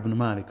Ka'b ibn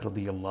Malik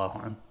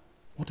radiyallahu anhu.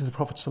 What did the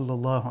Prophet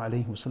sallallahu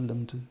alayhi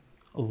wasallam do?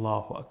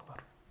 Allahu Akbar.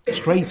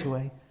 Straight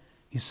away,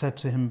 he said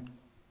to him,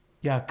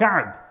 Ya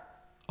Ka'b,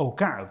 O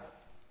Ka'b,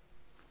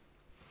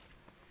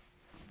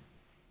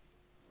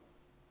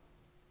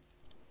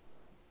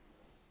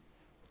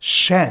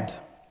 shed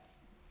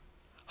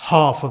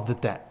half of the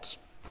debt.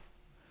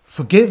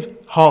 Forgive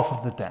half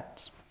of the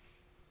debt.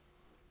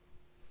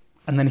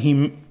 And then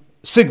he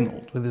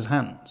signaled with his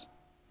hands.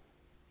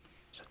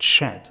 He said,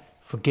 shed,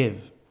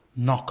 forgive,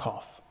 knock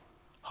off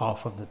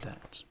half of the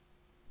debt.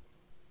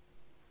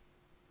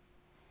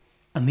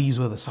 And these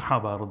were the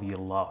Sahaba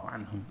radiyallahu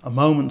anhum. A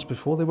moment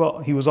before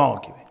he was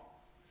arguing.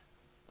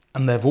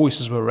 And their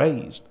voices were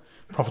raised.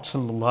 The Prophet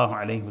sallallahu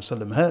alayhi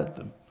wasallam heard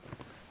them.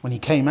 When he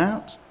came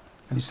out,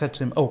 and he said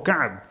to him, O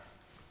Ka'b,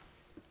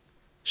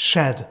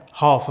 shed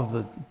half of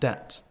the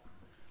debt.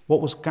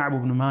 What was Ka'b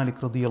ibn Malik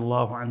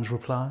radiyallahu anhu's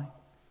reply?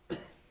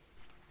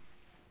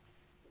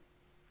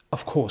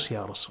 Of course,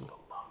 Ya Rasulullah.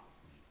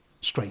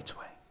 Straight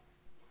away.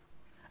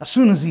 As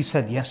soon as he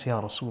said, yes,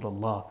 Ya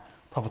Rasulullah,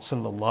 Prophet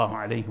sallallahu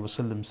alayhi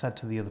wasallam said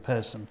to the other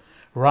person,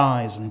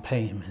 rise and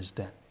pay him his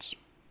debts.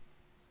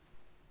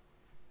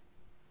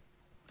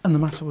 And the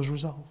matter was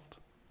resolved.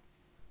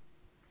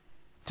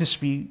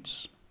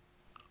 Disputes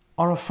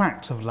are a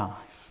fact of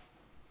life.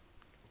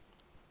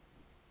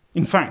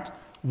 In fact,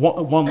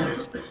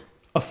 once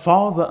a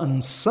father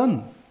and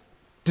son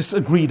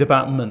disagreed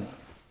about money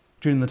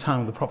during the time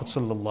of the Prophet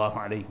sallallahu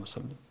alaihi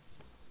wasallam.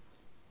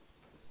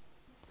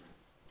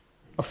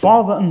 A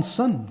father and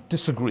son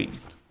disagreed.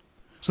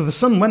 So the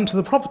son went to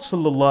the Prophet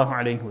sallallahu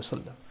alaihi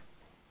wasallam.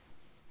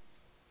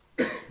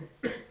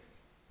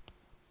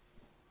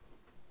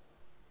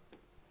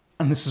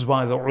 And this is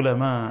why the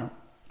ulama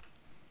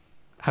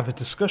have a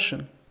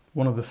discussion.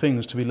 One of the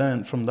things to be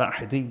learned from that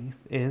hadith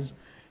is,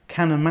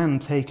 can a man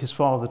take his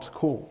father to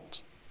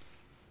court?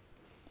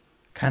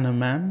 Can a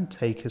man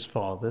take his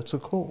father to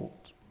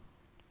court?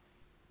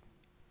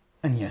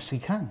 And yes, he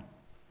can.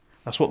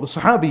 That's what the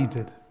Sahabi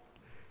did.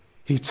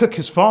 He took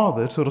his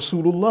father to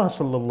Rasulullah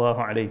sallallahu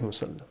alayhi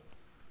wasallam.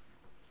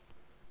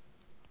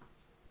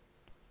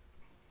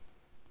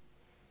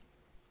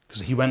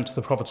 Because he went to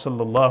the Prophet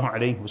sallallahu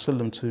alayhi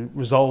wasallam to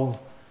resolve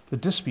the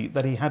dispute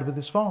that he had with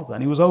his father,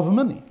 and he was over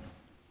money.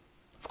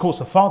 Of course,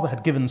 the father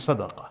had given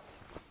sadaqah.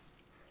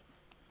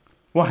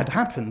 What had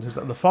happened is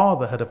that the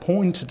father had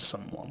appointed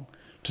someone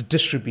to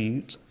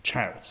distribute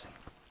charity.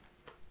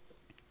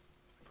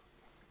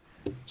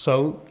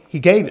 So he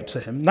gave it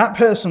to him. That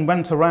person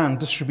went around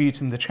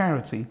distributing the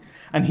charity,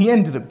 and he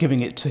ended up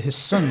giving it to his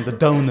son, the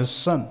donor's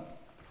son.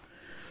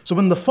 So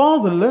when the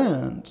father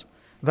learned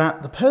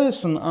that the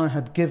person I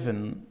had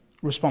given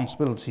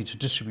responsibility to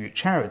distribute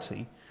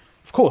charity,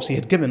 of course he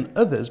had given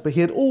others, but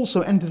he had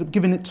also ended up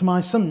giving it to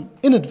my son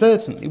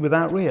inadvertently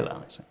without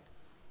realizing.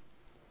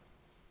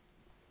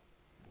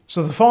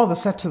 So the father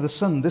said to the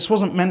son, this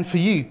wasn't meant for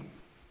you.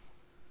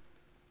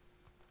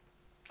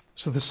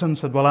 So the son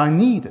said, well, I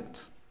need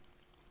it.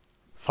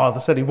 Father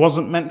said, it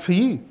wasn't meant for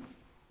you.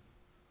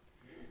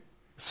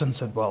 The son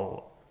said,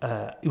 well,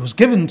 it was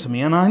given to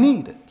me and I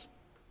need it.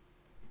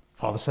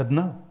 Father said,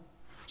 no.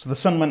 So the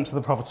son went to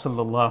the Prophet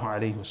sallallahu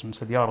alaihi wasallam and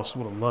said, Ya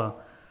Rasulullah,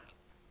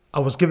 I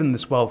was given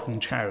this wealth in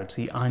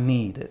charity, I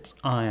need it,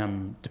 I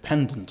am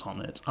dependent on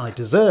it, I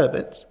deserve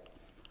it.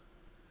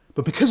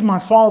 But because my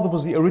father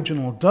was the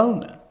original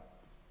donor,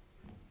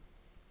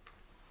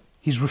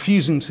 he's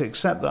refusing to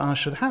accept that I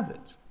should have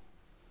it.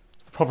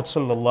 So the Prophet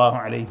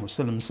sallallahu alaihi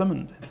wasallam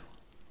summoned him.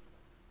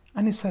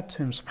 And he said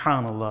to him,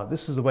 subhanAllah,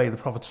 this is the way the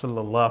Prophet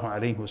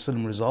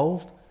ﷺ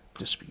resolved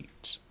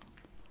disputes.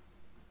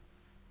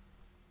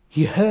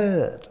 He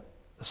heard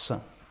the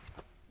son.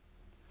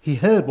 He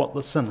heard what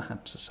the son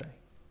had to say.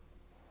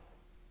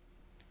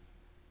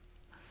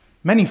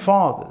 Many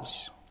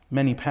fathers,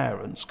 many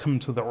parents come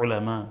to the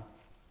ulama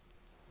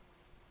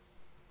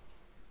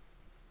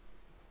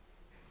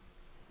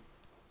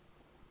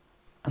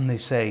and they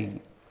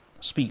say,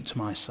 speak to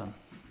my son.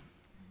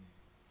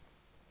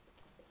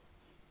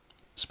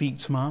 Speak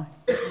to my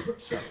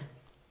son.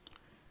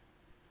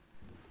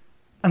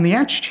 And the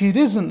attitude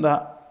isn't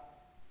that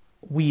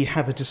we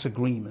have a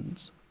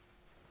disagreement.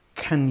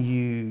 Can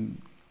you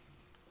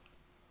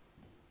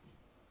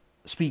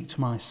speak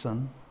to my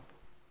son?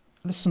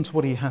 Listen to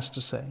what he has to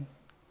say.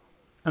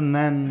 And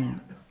then,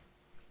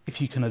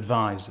 if you can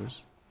advise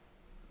us.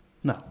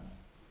 No.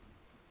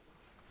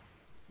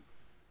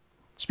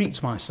 Speak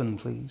to my son,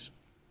 please.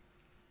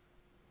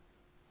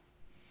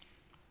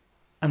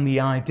 And the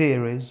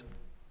idea is,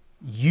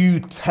 you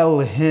tell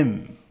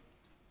him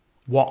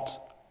what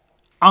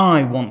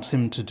I want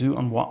him to do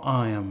and what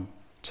I am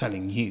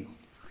telling you.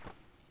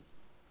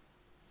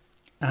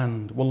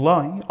 And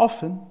wallahi,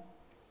 often,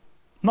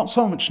 not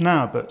so much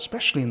now, but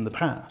especially in the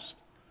past,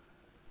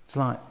 it's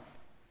like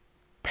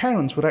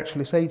parents would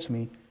actually say to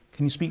me,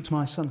 can you speak to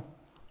my son?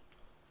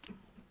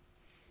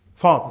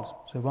 Fathers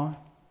say, why?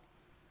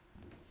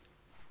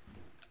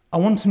 I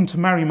want him to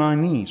marry my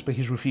niece, but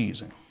he's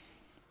refusing.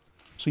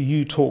 So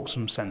you talk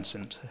some sense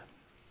into him.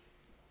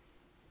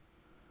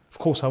 Of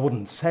course, I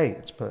wouldn't say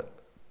it, but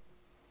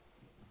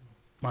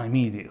my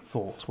immediate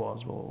thought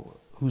was, well,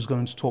 who's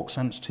going to talk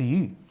sense to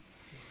you?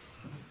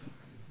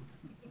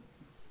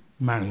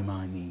 Marry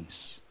my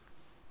niece.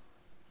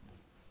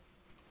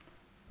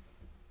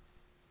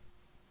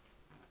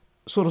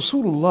 So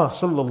Rasulullah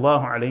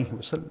sallallahu alayhi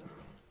wasallam,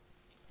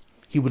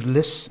 he would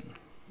listen,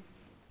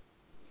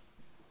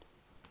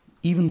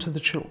 even to the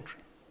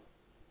children.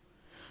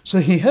 So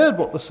he heard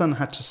what the son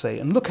had to say,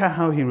 and look at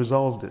how he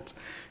resolved it.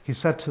 He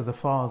said to the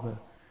father,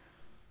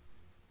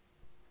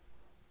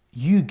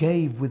 you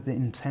gave with the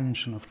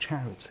intention of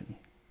charity,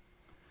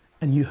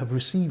 and you have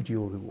received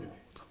your reward.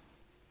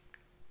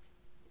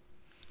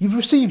 You've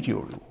received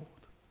your reward.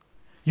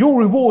 Your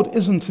reward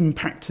isn't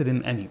impacted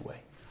in any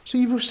way. So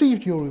you've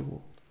received your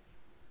reward.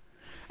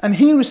 And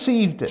he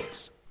received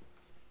it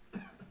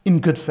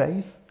in good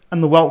faith,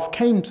 and the wealth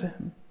came to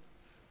him.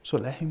 So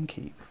let him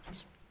keep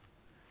it.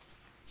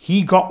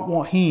 He got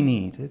what he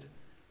needed.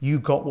 You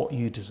got what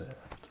you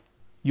deserved.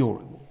 Your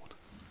reward.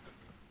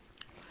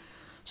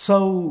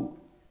 So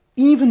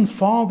even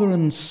father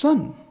and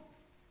son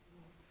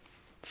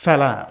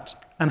fell out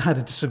and had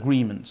a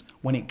disagreement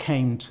when it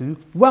came to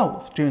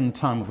wealth during the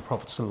time of the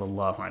Prophet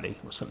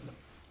ﷺ.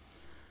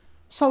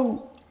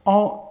 So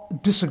our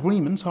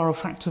disagreements are a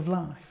fact of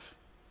life.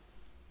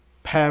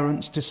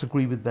 Parents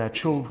disagree with their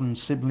children,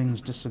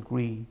 siblings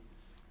disagree,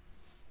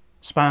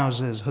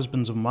 spouses,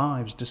 husbands and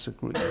wives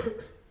disagree.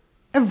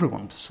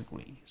 Everyone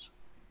disagrees.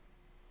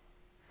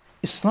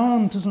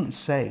 Islam doesn't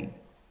say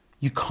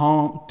you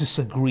can't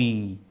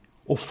disagree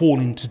or fall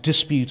into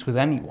dispute with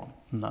anyone.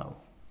 No.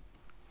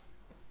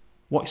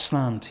 What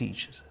Islam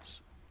teaches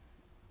us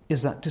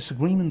is that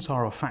disagreements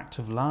are a fact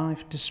of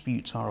life,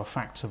 disputes are a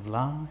fact of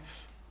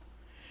life.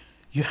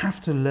 You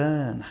have to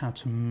learn how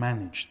to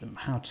manage them,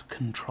 how to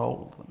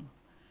control them,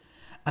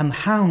 and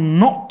how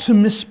not to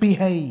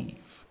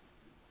misbehave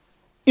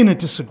in a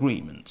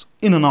disagreement,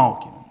 in an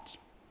argument.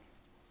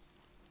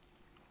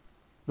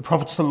 The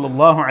Prophet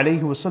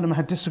ﷺ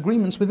had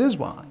disagreements with his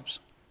wives,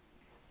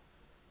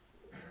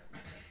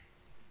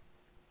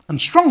 and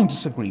strong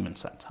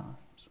disagreements at times.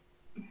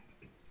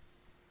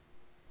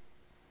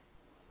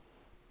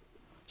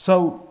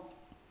 So,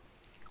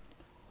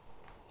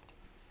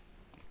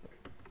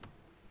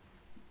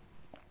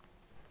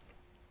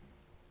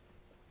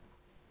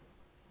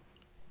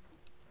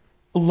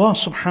 Allah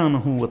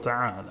subhanahu wa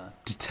ta'ala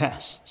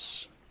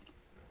detests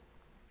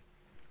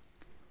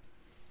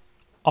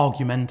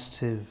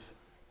argumentative,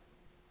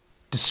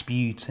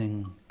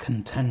 disputing,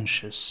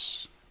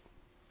 contentious,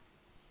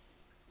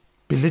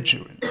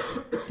 belligerent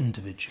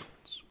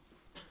individuals.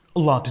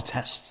 Allah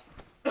detests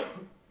them.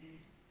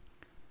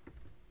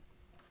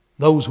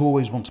 Those who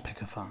always want to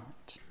pick a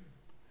fight.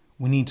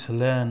 We need to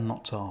learn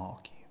not to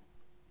argue.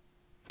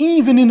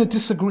 Even in a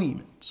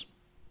disagreement,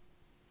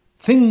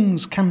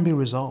 things can be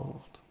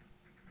resolved.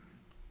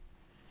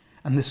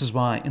 And this is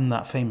why in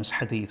that famous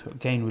hadith,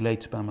 again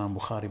related by Imam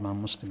Bukhari,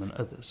 Imam Muslim and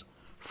others,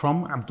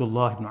 from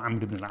Abdullah ibn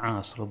Amr ibn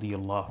al-As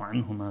radiyallahu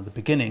anhuma, the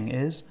beginning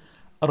is,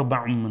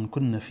 أَرْبَعٌ مَّن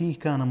كُنَّ فِيهِ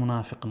كَانَ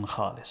مُنَافِقًا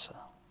خَالِصًا.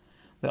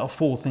 There are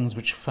four things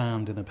which are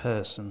found in a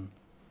person,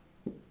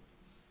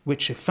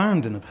 which if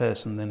found in a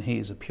person, then he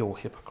is a pure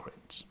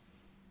hypocrite.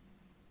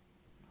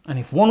 And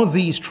if one of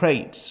these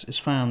traits is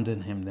found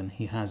in him, then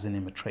he has in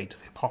him a trait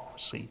of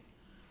hypocrisy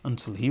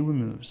until he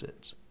removes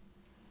it.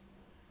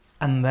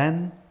 And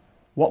then,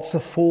 what's the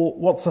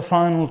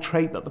final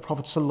trait that the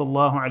Prophet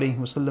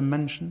ﷺ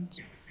mentions?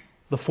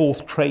 The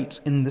fourth trait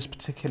in this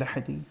particular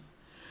hadith.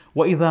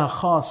 وَإِذَا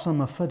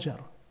خَاصَمَ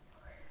فَجَرَ.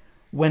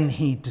 when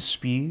he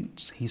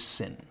disputes, he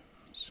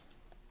sins.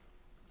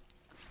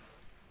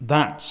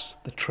 That's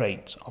the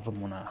trait of a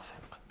munafiq.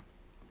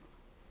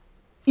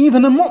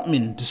 Even a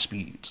mu'min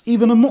disputes.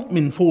 Even a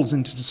mu'min falls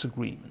into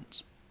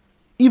disagreement.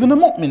 Even a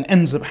mu'min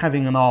ends up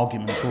having an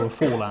argument or a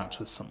fallout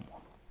with someone.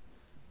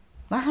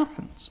 That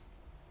happens.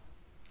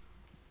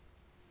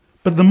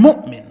 But the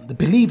mu'min, the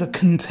believer,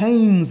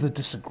 contains the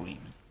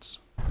disagreement,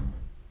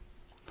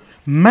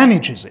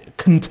 manages it,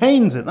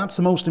 contains it. That's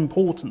the most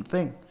important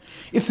thing.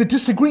 If the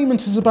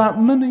disagreement is about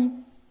money,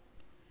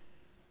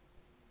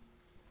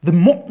 the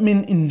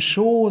mu'min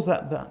ensures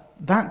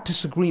that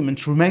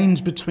disagreement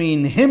remains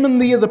between him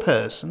and the other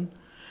person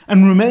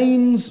and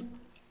remains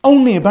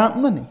only about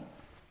money.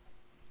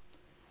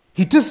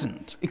 He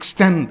doesn't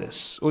extend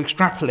this or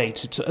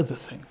extrapolate it to other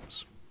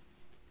things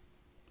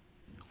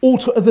or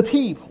to other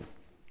people.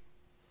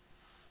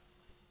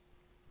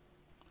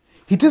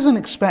 He doesn't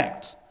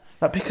expect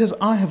that because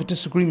I have a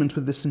disagreement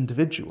with this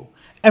individual,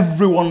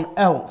 everyone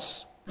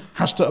else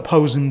has to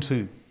oppose him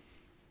too.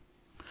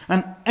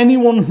 And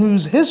anyone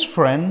who's his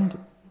friend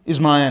is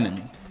my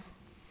enemy.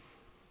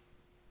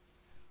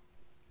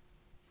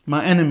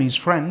 My enemy's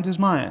friend is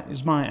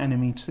my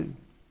enemy too.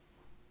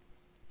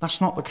 That's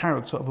not the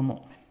character of a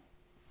mu'min.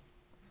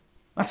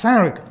 That's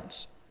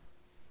arrogance.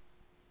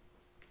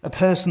 A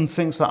person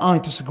thinks that I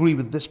disagree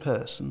with this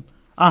person,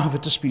 I have a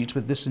dispute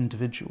with this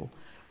individual.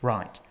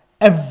 Right.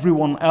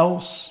 Everyone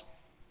else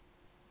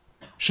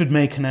should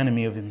make an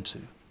enemy of him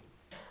too.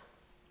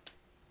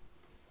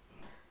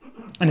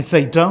 And if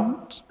they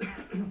don't,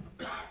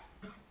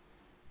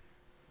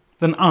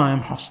 then I am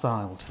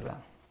hostile to them.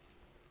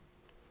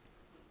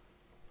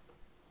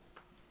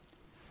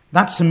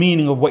 That's the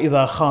meaning of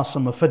وَإِذَا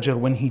خَاصَمَ فَجَرَ,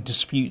 when he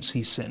disputes,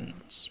 he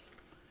sins.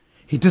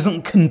 He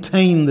doesn't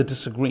contain the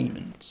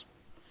disagreement.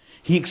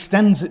 He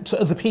extends it to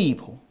other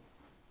people.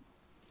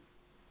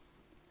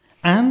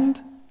 And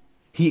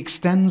he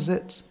extends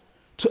it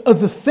to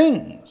other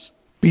things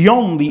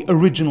beyond the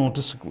original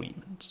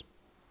disagreement.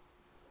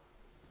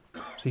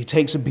 So he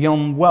takes it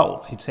beyond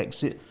wealth. He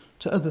takes it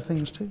to other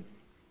things too.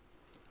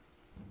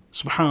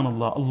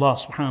 Subhanallah, Allah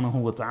subhanahu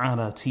wa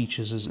ta'ala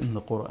teaches us in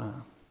the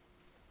Quran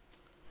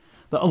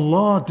that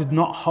Allah did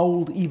not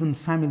hold even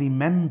family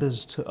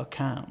members to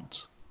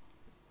account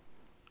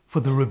for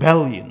the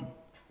rebellion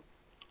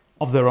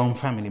of their own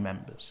family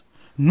members.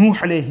 Nuh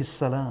alayhi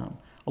salam,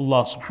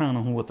 Allah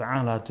subhanahu wa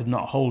ta'ala did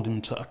not hold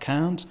him to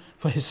account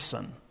for his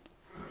son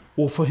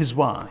or for his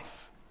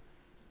wife.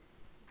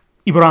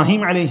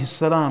 Ibrahim alayhi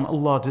salam,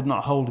 Allah did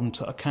not hold him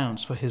to account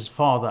for his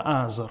father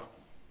Azar.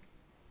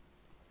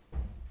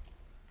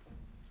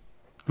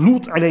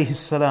 Lut alayhi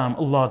salam,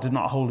 Allah did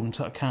not hold him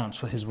to account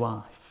for his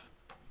wife.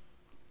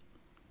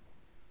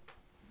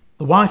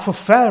 The wife of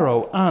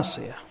Pharaoh,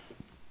 Asiya,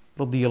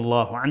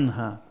 radiyallahu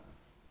anha,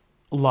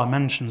 Allah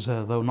mentions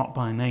her, though not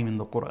by name in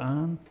the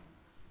Quran.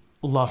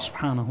 Allah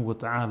subhanahu wa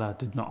ta'ala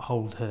did not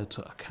hold her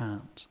to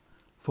account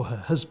for her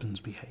husband's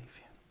behavior.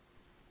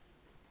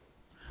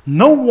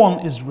 No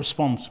one is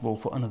responsible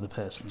for another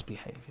person's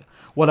behavior.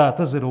 وَلَا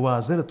تَزِرُ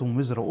وَازِرَةٌ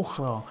وِزْرَ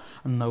أُخْرَى,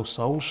 and no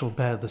soul shall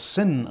bear the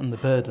sin and the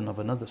burden of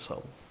another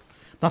soul.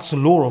 That's the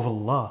law of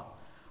Allah.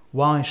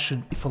 Why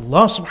should, if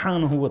Allah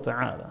subhanahu wa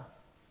ta'ala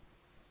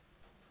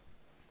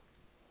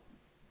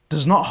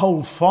does not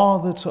hold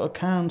father to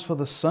account for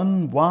the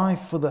son,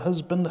 wife for the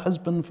husband,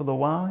 husband for the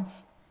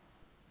wife,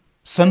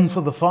 son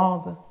for the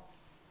father,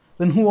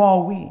 then who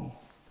are we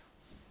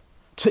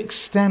to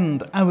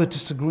extend our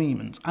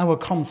disagreement, our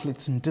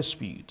conflict and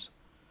dispute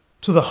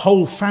to the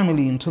whole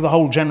family and to the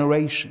whole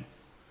generation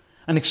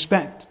and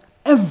expect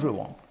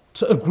everyone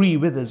to agree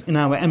with us in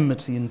our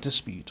enmity and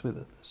dispute with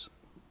others?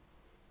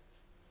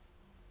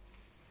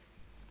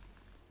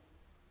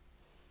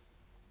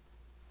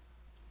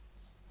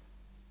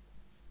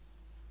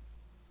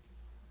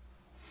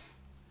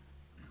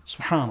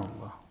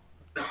 Subhanallah.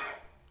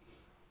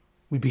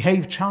 We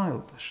behave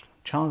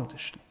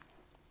childishly.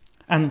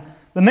 And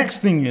the next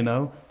thing you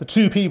know, the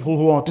two people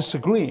who are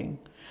disagreeing,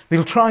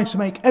 they'll try to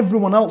make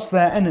everyone else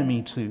their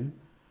enemy too,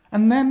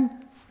 and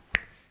then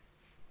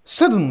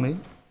suddenly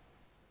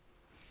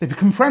they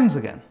become friends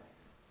again.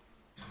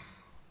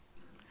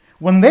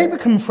 When they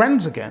become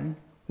friends again,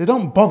 they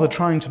don't bother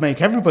trying to make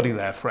everybody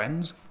their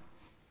friends.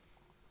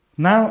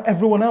 Now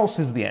everyone else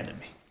is the enemy.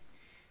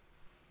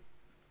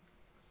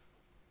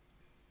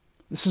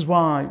 This is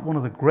why one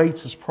of the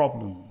greatest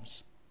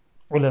problems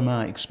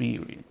ulama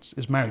experience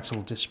is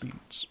marital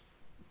disputes.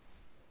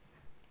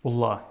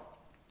 Wallahi.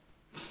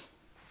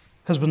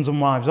 Husbands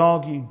and wives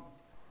argue.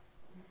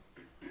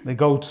 They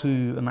go to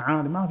an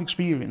alim. I've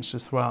experienced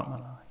this throughout my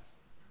life.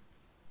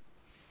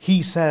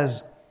 He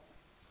says,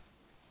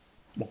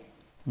 well,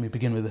 let me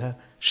begin with her.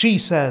 She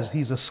says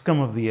he's a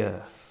scum of the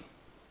earth,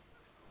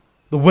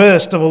 the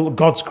worst of all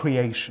God's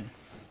creation.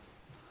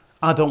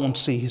 I don't want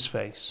to see his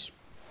face.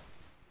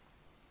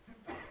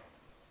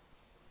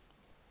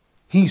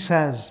 He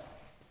says,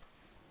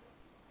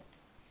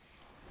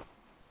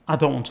 I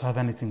don't want to have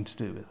anything to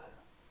do with her.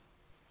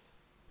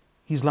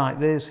 He's like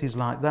this, he's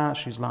like that,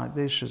 she's like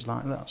this, she's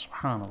like that.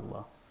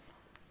 Subhanallah.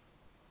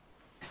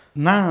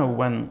 now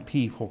when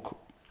people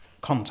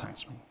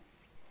contact me,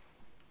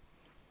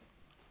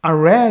 I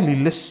rarely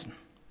listen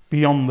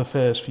beyond the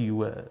first few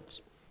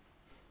words.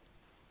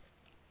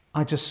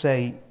 I just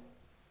say,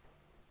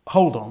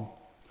 hold on,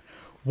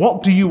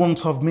 what do you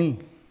want of me?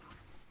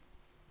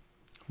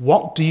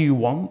 What do you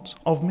want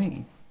of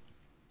me?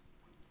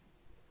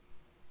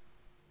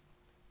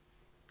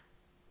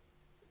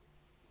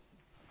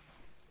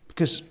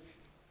 Because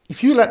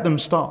if you let them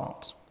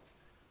start,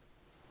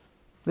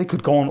 they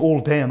could go on all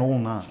day and all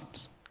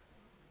night.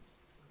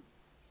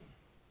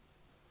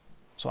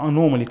 So I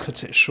normally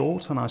cut it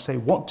short and I say,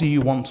 what do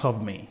you want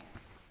of me?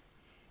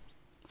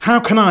 How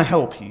can I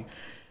help you?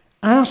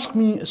 Ask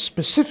me a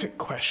specific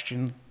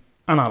question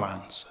and I'll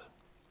answer.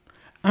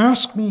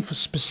 Ask me for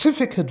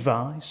specific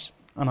advice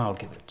and I'll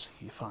give it to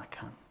you if I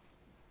can.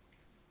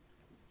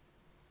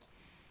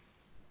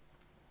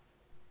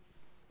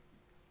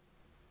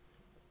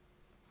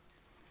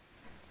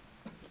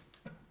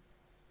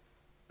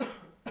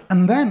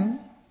 And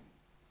then,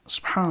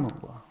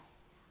 subhanallah,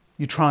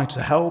 you try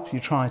to help, you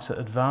try to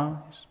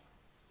advise.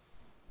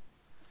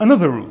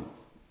 Another rule,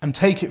 and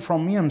take it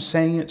from me, I'm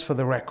saying it for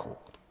the record.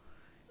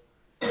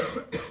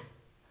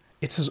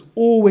 It has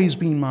always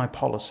been my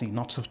policy,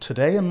 not of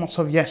today and not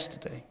of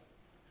yesterday,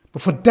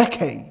 but for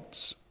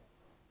decades,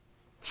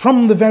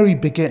 from the very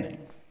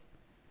beginning,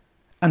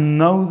 and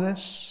know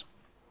this,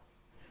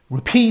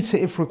 repeat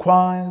it if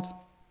required,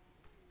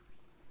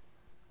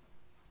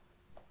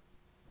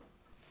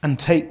 and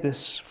take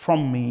this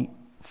from me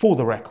for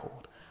the record.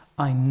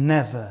 I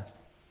never,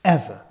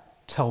 ever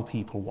tell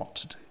people what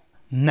to do.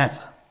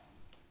 Never.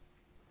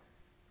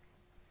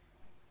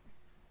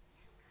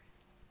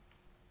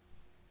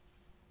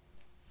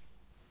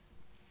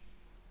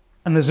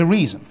 And there's a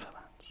reason for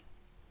that.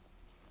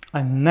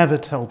 I never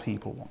tell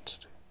people what to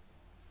do.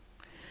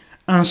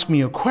 Ask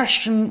me a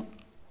question,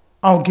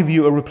 I'll give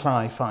you a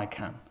reply if I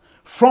can,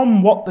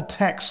 from what the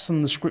texts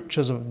and the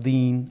scriptures of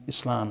Deen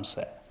Islam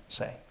say.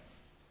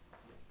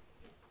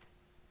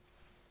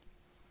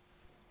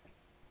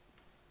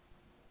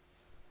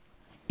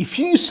 If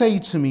you say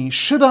to me,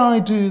 should I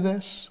do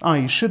this?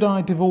 i.e., should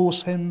I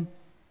divorce him?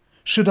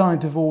 Should I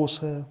divorce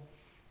her?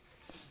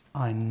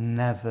 I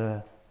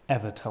never,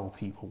 ever tell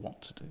people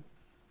what to do.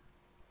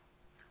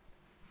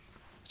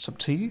 It's up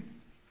to you.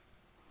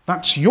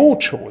 That's your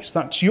choice.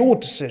 That's your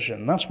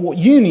decision. That's what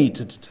you need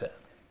to determine.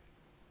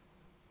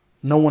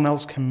 No one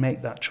else can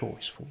make that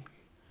choice for you.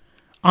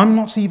 I'm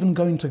not even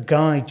going to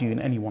guide you in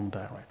any one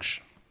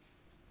direction.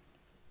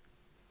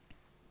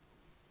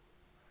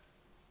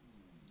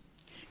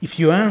 If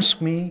you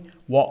ask me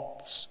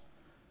what,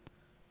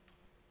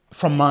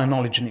 from my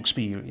knowledge and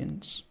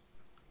experience,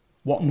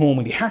 what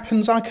normally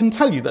happens, I can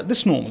tell you that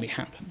this normally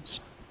happens.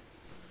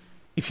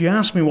 If you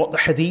ask me what the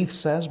hadith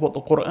says, what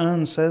the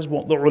Quran says,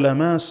 what the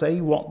ulama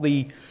say,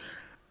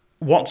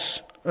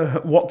 what's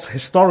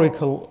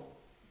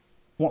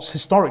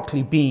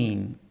historically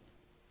been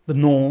the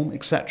norm,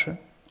 etc.,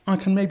 I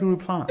can maybe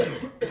reply.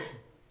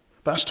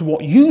 But as to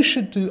what you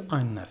should do,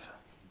 I never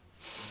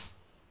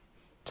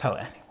tell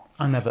anyone.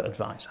 I never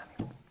advise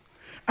anyone.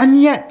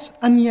 And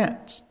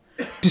yet,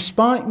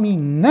 despite me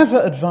never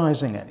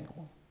advising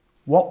anyone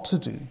what to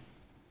do,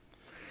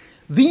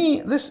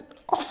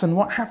 often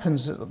what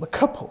happens is that the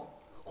couple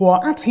who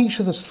are at each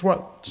other's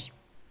throats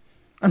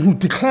and who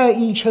declare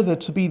each other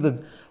to be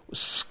the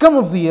scum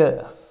of the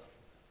earth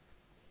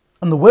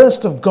and the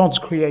worst of God's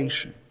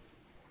creation,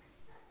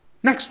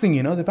 next thing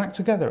you know, they're back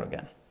together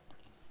again.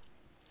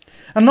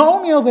 And not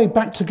only are they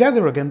back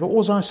together again, but what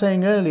was I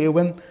saying earlier,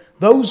 when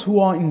those who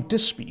are in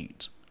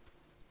dispute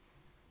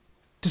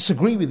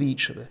disagree with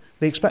each other,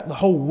 they expect the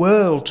whole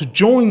world to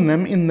join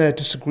them in their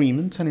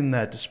disagreement and in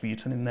their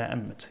dispute and in their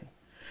enmity.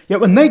 Yet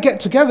when they get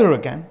together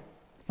again,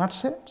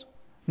 that's it.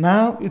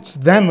 Now it's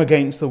them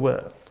against the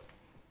world.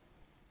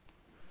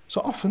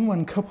 So often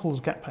when couples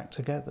get back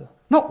together,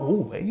 not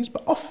always,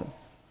 but often,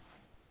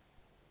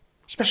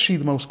 especially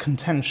the most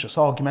contentious,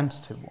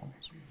 argumentative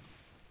ones,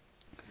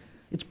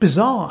 it's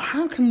bizarre.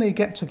 How can they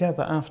get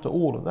together after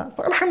all of that?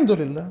 But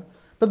alhamdulillah.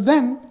 But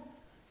then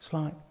it's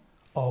like,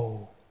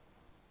 oh,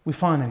 we're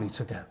finally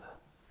together.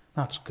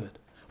 That's good.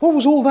 What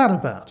was all that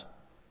about?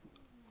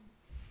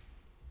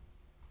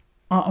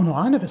 Oh no,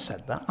 I never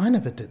said that. I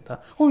never did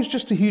that. Oh, it's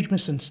just a huge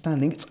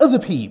misunderstanding. It's other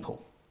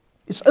people.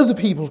 It's other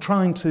people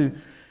trying to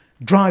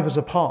drive us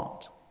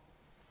apart.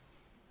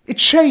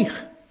 It's Shaykh.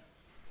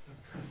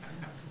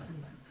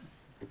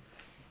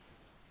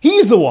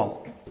 He's the one.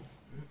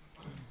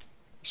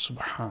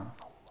 Subhanallah.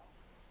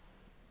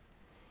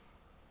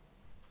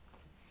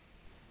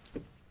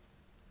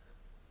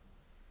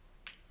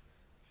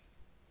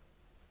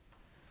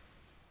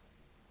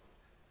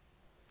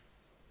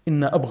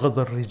 إن أبغض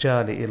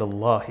الرجال إلى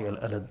الله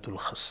الألد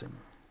الخصم.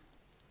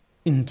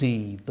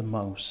 Indeed,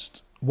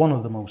 one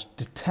of the most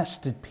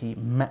detested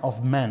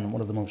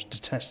one of the most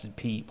detested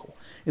people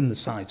in the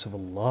sight of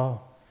Allah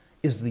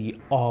is the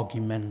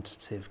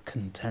argumentative,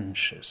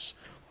 contentious,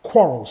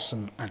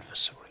 quarrelsome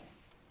adversary.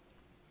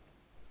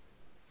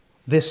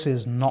 This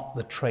is not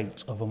the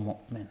trait of a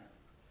mu'min.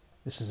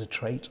 This is a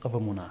trait of a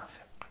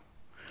munafiq.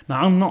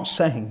 Now, I'm not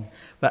saying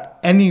that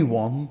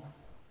anyone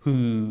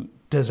who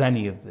does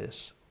any of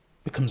this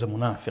becomes a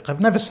munafiq. I've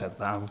never said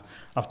that.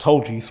 I've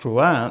told you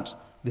throughout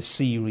this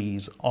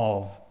series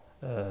of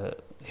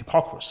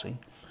hypocrisy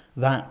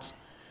that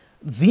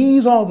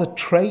these are the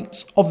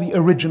traits of the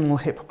original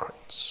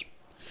hypocrites.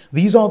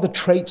 These are the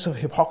traits of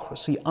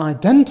hypocrisy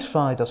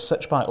identified as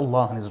such by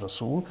Allah and His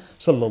Rasul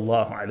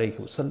sallallahu alayhi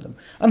wasallam.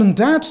 And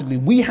undoubtedly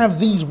we have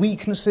these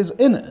weaknesses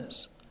in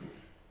us.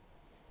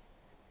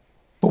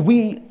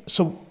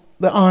 So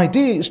the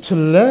idea is to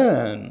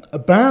learn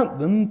about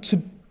them,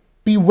 to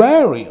be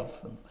wary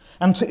of them,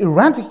 and to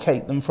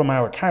eradicate them from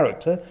our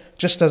character,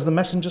 just as the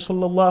Messenger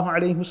sallallahu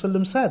alayhi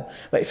wasallam said,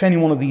 that if any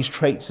one of these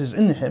traits is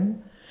in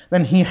him,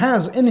 then he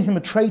has in him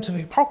a trait of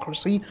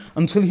hypocrisy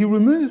until he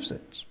removes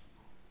it.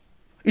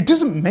 It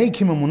doesn't make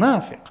him a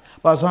munafiq,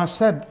 but as I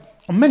said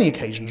on many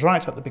occasions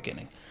right at the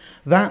beginning,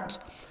 that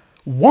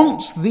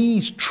once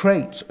these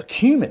traits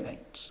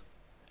accumulate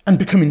and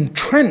become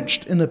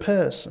entrenched in a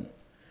person,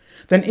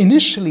 then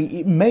initially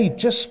it may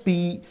just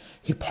be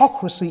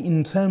hypocrisy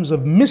in terms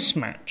of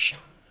mismatch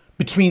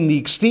between the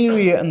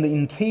exterior and the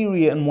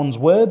interior and one's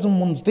words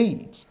and one's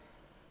deeds.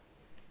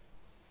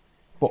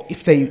 But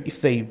if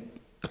they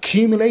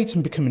accumulate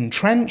and become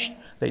entrenched,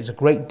 there is a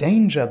great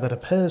danger that a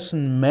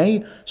person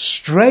may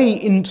stray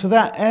into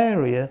that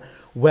area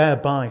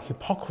whereby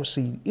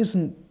hypocrisy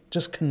isn't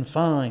just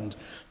confined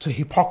to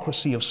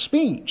hypocrisy of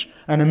speech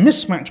and a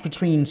mismatch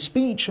between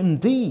speech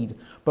and deed,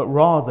 but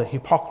rather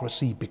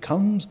hypocrisy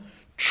becomes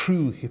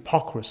true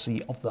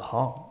hypocrisy of the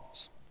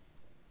heart,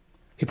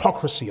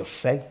 hypocrisy of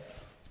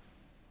faith.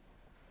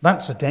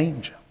 That's a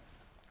danger.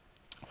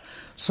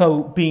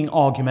 So being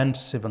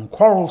argumentative and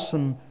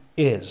quarrelsome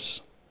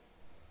is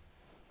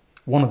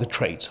one of the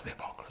traits of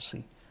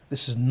hypocrisy.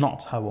 This is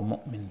not how a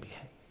mu'min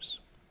behaves.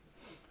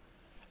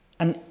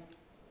 And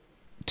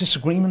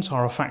disagreements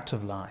are a fact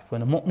of life.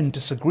 When a mu'min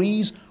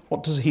disagrees,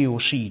 what does he or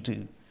she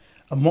do?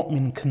 A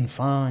mu'min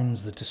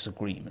confines the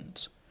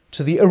disagreement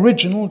to the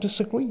original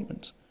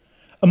disagreement.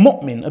 A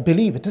mu'min, a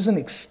believer, doesn't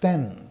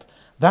extend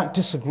that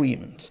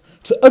disagreement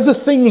to other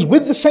things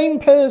with the same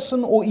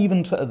person or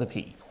even to other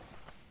people.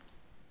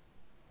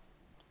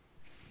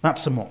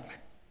 That's a mu'min.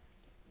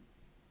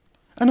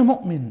 And a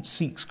mu'min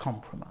seeks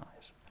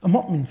compromise. A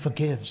mu'min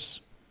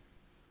forgives.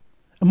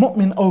 A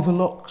mu'min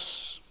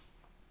overlooks.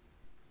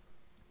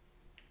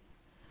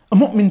 A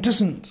mu'min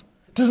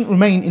doesn't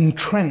remain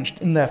entrenched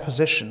in their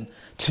position,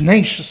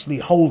 tenaciously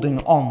holding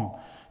on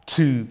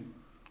to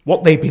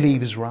what they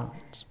believe is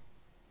right.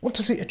 What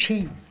does it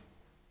achieve?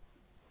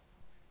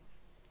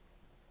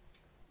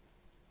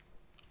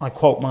 I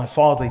quote my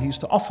father, he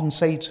used to often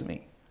say to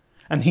me,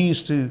 and he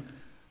used to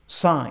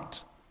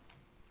cite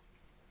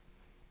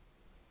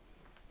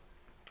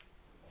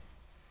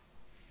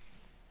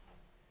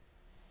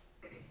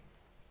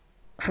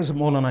Hazrat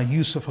Maulana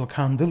Yusuf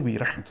al-Kandilwi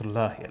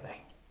rahmatullahi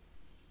alayhi,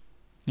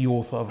 the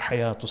author of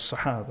Hayat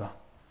al-Sahaba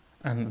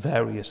and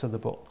various other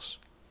books.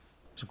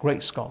 He's a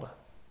great scholar.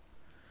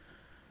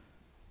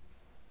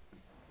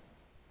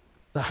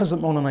 The Hazrat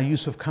Maulana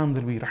Yusuf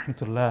Kandilwi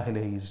rahmatullahi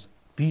alayhi's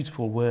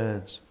beautiful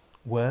words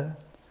were,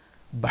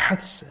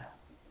 "Bahad se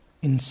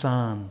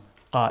insan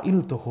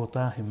qail to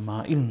hota hai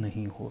ma'il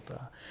nahi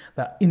hota."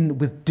 That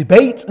with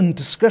debate and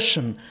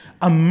discussion,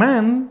 a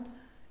man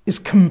is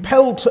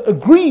compelled to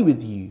agree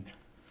with you,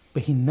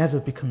 but he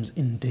never becomes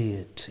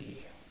endeared to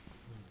you.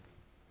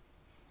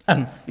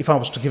 And if I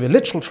was to give a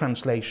literal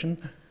translation,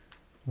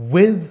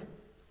 with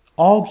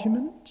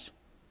argument,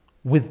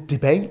 with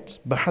debate,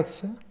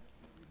 bahadsa,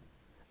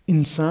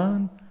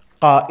 insan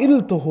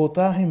qail to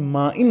hota hai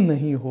ma'il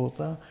nahi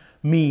hota,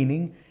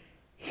 meaning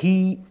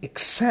he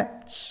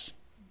accepts,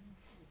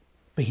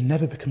 but he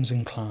never becomes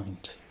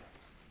inclined to.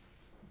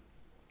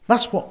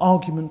 That's what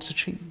argument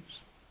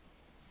achieves.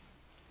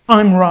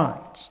 I'm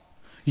right,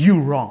 you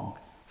wrong,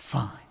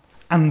 fine.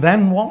 And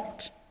then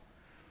what?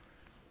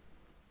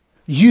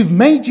 You've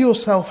made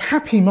yourself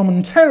happy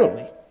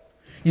momentarily.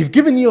 You've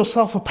given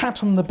yourself a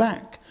pat on the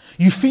back.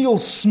 You feel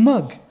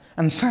smug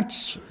and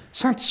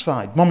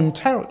satisfied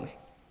momentarily.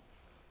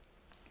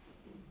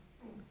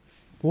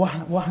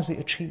 What has it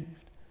achieved?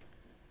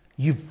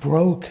 You've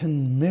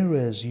broken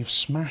mirrors, you've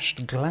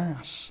smashed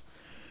glass,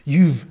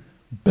 you've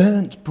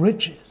burnt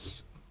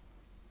bridges.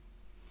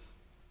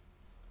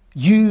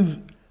 You've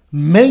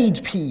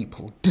made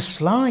people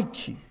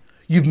dislike you.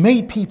 You've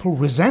made people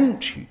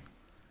resent you.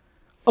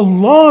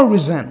 Allah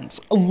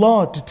resents,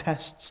 Allah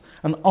detests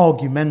an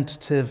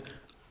argumentative,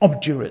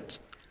 obdurate,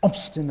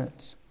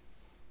 obstinate,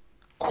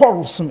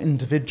 quarrelsome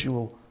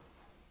individual.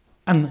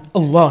 And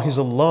Allah is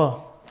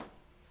Allah.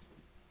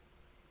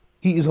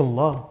 He is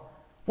Allah.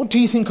 What do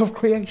you think of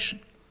creation?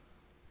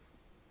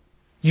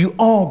 You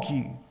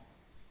argue.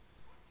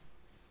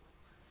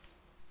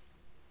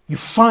 You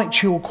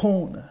fight your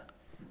corner.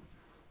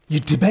 You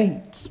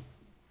debate.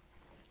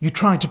 You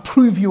try to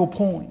prove your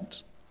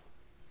point.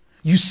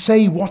 You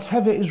say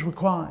whatever is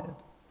required.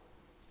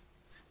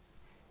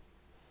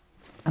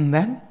 And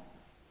then,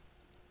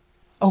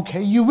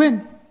 okay, you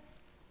win.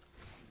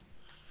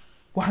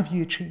 What have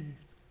you achieved?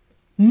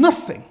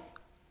 Nothing.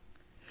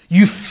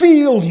 You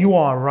feel you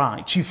are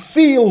right. You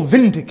feel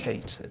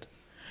vindicated.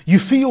 You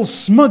feel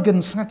smug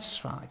and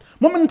satisfied.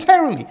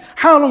 Momentarily.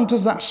 How long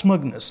does that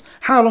smugness,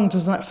 how long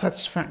does that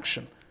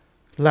satisfaction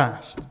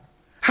last?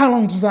 How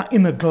long does that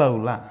inner glow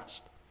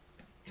last?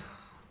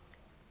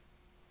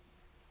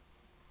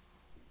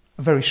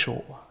 A very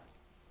short while.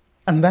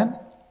 And then,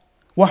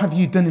 what have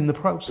you done in the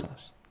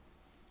process?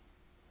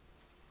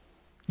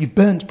 You've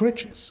burnt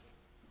bridges.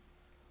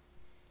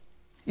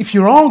 If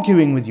you're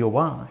arguing with your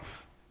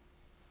wife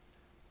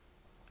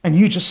and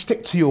you just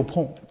stick to your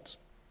point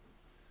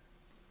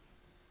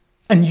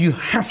and you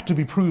have to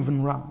be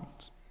proven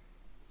right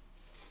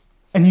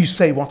and you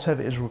say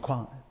whatever is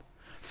required,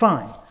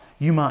 fine,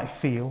 you might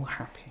feel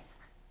happy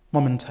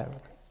momentarily.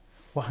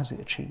 What has it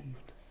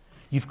achieved?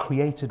 You've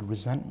created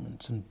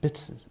resentment and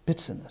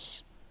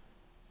bitterness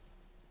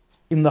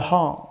in the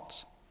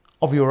heart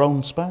of your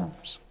own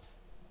spouse.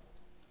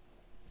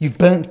 You've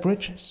burnt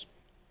bridges.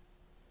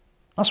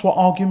 That's what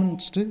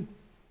arguments do.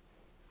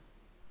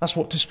 That's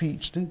what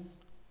disputes do.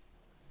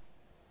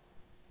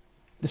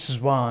 This is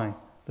why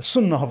the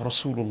sunnah of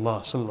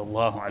Rasulullah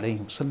sallallahu alayhi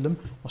wasallam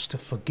was to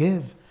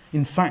forgive.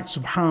 In fact,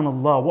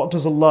 subhanallah, what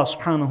does Allah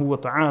subhanahu wa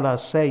ta'ala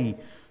say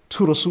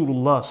to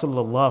Rasulullah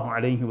sallallahu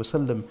alayhi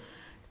wasallam?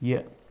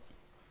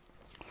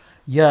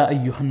 يا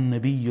أيها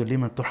النبي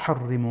لم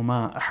تحرم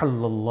ما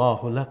أحل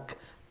الله لك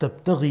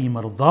تبتغي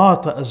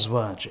مرضات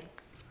أزواجك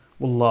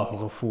والله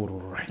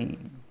غفور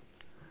رحيم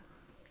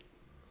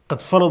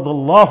قد فرض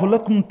الله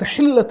لكم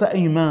تحلة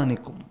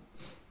أيمانكم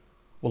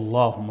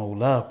والله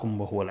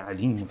مولاكم وهو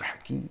العليم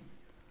الحكيم.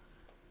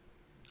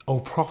 O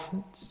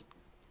prophets,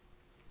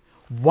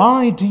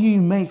 why do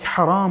you make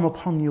haram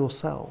upon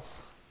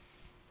yourself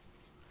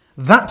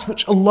that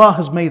which Allah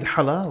has made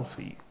halal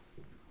for you?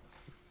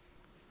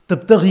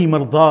 تبتغي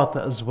مرضات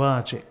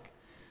أزواجك,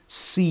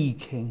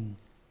 seeking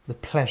the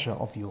pleasure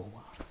of your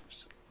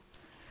wives.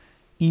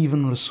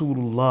 Even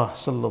Rasulullah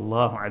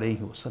sallallahu alayhi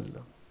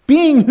wasallam,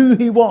 being who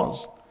he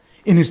was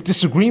in his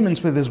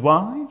disagreements with his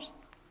wives,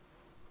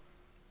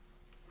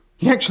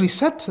 he actually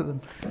said to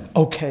them,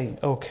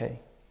 okay,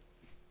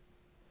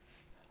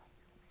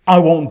 I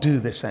won't do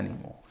this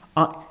anymore.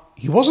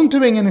 He wasn't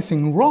doing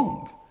anything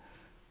wrong,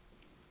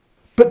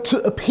 but to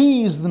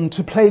appease them,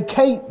 to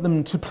placate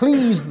them, to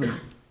please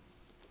them,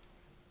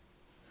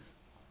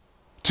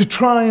 to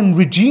try and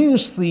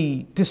reduce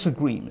the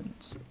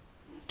disagreements,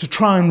 to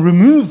try and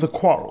remove the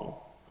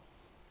quarrel,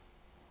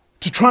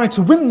 to try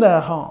to win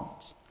their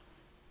hearts.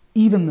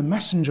 Even the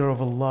Messenger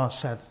of Allah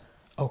said,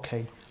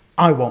 okay,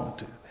 I won't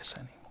do this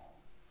anymore.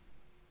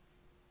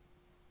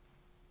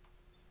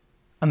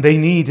 And they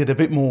needed a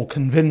bit more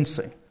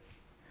convincing.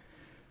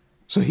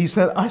 So he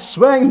said, I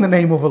swear in the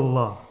name of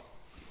Allah,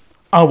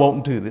 I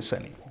won't do this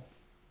anymore.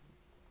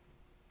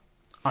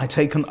 I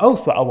take an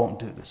oath that I won't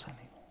do this anymore.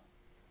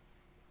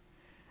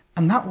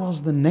 And that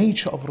was the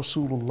nature of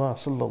Rasulullah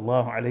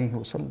sallallahu alayhi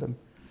wasallam.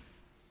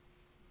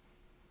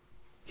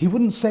 He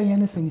wouldn't say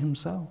anything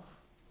himself.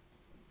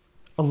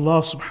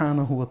 Allah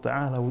subhanahu wa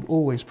ta'ala would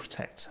always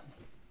protect him.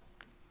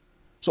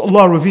 So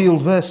Allah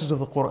revealed verses of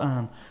the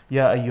Quran.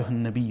 يا أيها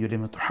النبي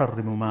لم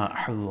تحرم ما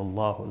أحل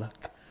الله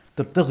لك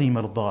تبتغي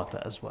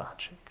مرضات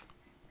أزواجك.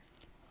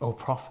 O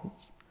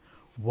prophets,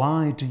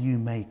 why do you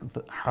make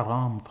the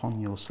haram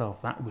upon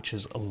yourself that which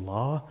is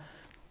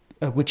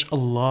which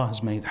Allah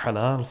has made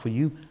halal for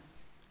you?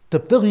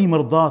 تبتغي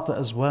مرضات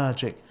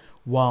أزواجك,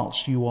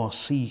 whilst you are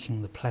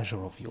seeking the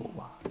pleasure of your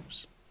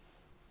wives.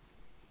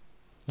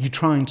 You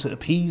trying to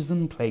appease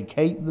them,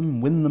 placate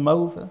them, win them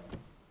over.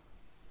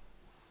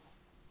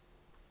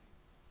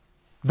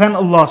 Then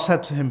Allah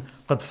said to him,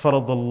 قَدْ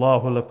فَرَضَ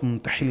اللَّهُ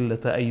لَكُمْ تَحِلَّةَ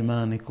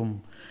أَيْمَانِكُمْ.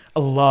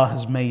 Allah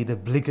has made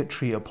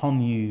obligatory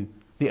upon you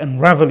the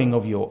unraveling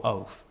of your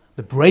oath,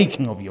 the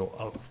breaking of your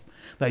oath.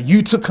 That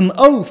you took an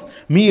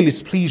oath merely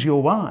to please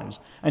your wives,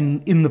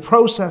 and in the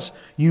process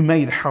you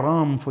made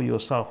haram for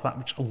yourself that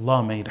which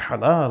Allah made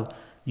halal.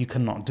 You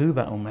cannot do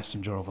that, O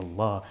Messenger of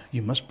Allah.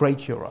 You must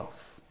break your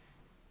oath.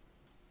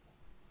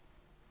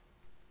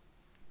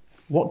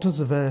 What does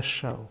the verse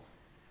show?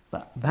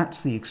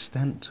 That's the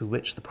extent to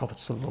which the Prophet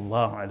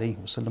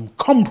ﷺ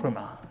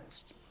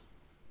compromised.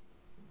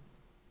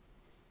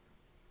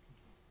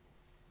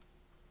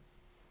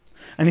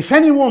 And if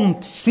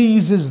anyone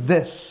seizes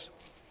this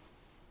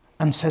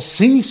and says,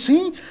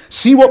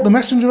 see what the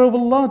Messenger of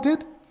Allah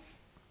did,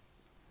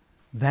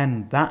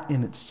 then that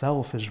in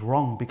itself is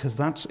wrong, because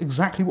that's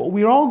exactly what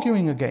we're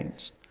arguing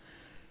against.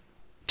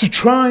 To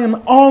try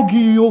and argue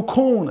your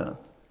corner.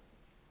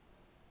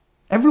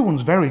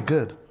 Everyone's very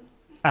good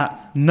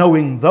at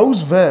knowing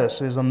those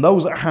verses and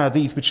those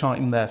ahadith which are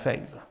in their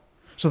favor.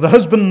 So the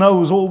husband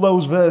knows all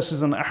those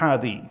verses and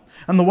ahadith,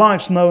 and the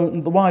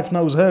wife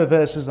knows her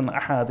verses and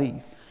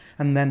ahadith.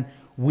 And then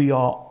we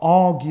are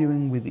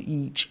arguing with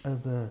each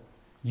other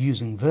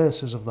using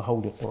verses of the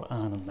Holy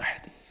Quran and the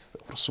hadith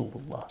of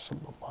Rasulullah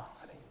sallallahu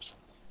alayhi wa sallam.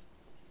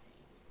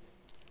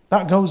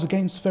 That goes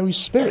against the very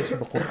spirit of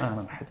the Quran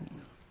and hadith.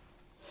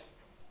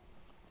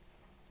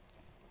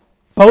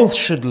 Both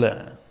should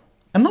learn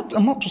And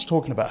I'm not just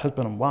talking about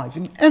husband and wife,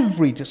 in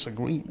every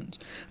disagreement.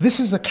 This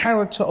is the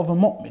character of a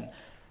mu'min.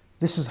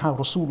 This is how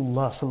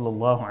Rasulullah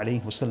sallallahu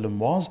alayhi wasallam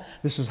was.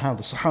 This is how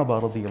the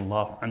Sahaba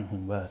radiyallahu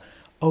anhum were,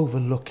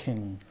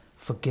 overlooking,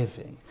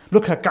 forgiving.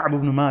 Look at Ka'b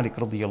ibn Malik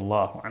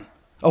radiyallahu anhu.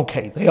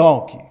 Okay, they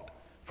argued.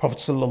 Prophet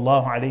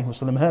sallallahu alayhi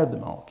wasallam heard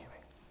them arguing.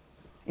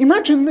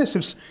 Imagine this,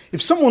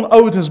 if someone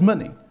owed us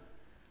money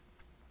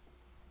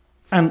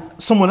and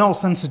someone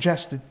else then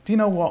suggested, do you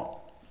know what?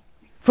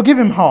 Forgive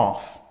him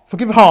half.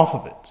 Forgive half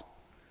of it.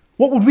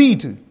 What would we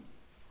do?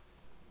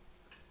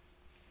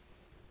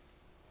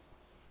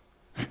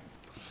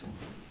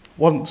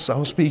 Once I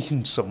was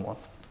speaking to someone.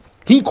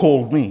 He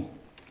called me.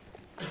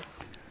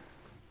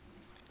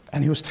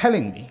 And he was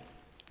telling me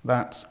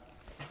about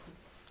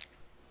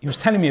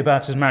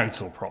his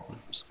marital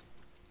problems.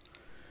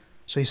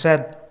 So he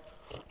said,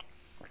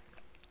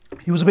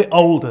 he was a bit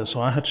older,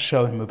 so I had to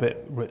show him a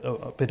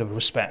bit of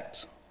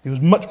respect. He was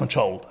much, much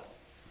older.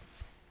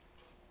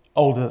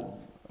 Older,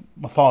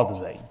 my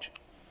father's age.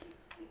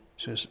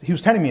 So he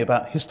was telling me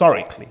about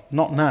historically,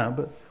 not now,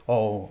 but,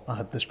 I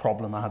had this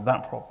problem, I had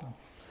that problem.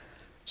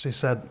 So he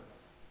said,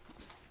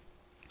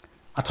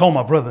 I told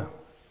my brother.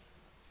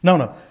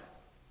 No.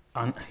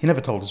 And he never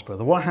told his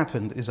brother. What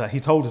happened is that he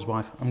told his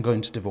wife, I'm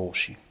going to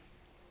divorce you.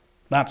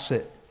 That's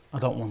it. I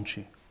don't want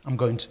you. I'm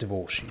going to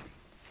divorce you.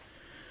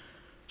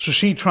 So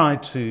she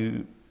tried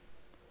to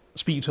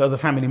speak to other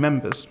family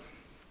members.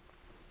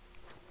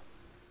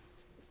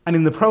 And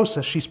in the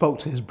process, she spoke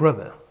to his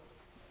brother.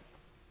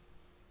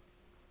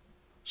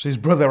 So his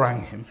brother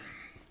rang him.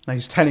 Now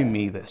he's telling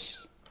me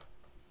this.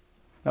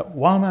 Now,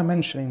 why am I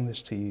mentioning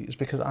this to you? Is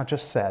because I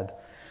just said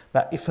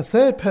that if a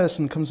third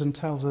person comes and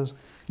tells us,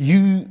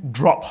 you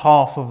drop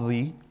half of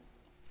the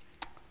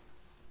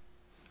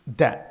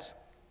debt,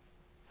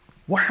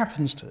 what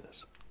happens to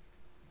us?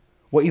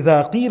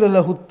 وَإِذَا قِيلَ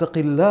لَهُ اتَّقِ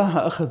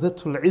اللَّهَ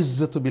أَخَذَتْهُ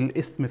الْعِزَّةُ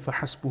بِالْإِثْمِ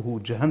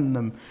فَحَسْبُهُ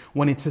جَهَنَّمُ.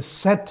 When it is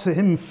said to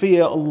him,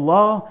 fear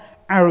Allah,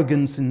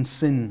 arrogance in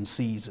sin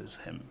seizes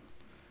him.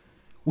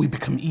 We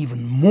become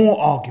even more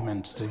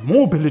argumentative,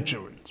 more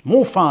belligerent,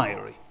 more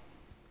fiery.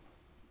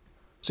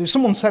 So if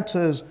someone said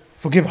to us,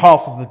 forgive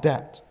half of the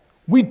debt,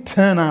 we'd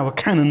turn our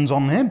cannons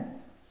on him,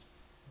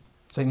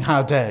 saying,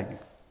 how dare you?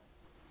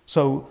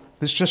 So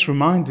this just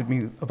reminded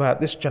me about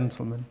this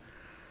gentleman.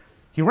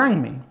 He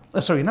rang me.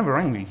 He never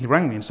rang me. He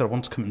rang me and said, I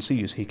want to come and see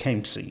you. So he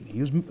came to see me.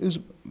 He was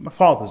my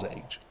father's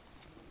age.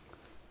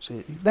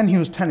 So then he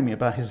was telling me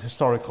about his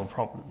historical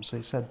problems. So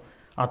he said,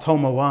 I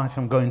told my wife,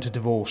 I'm going to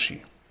divorce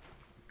you.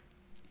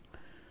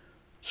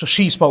 So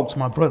she spoke to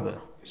my brother.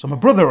 So my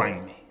brother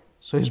rang me.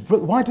 So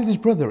why did his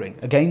brother ring?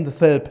 Again, the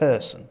third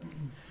person.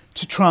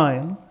 To try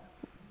and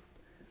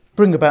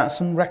bring about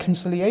some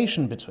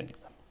reconciliation between them.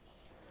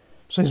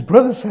 So his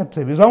brother said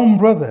to him, his own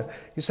brother,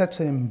 he said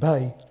to him,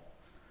 Bay,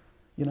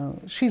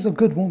 she's a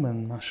good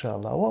woman,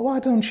 mashallah. Why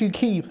don't you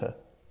keep her?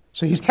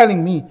 So he's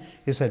telling me,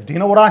 he said, do you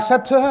know what I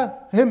said to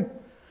him?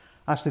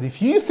 I said,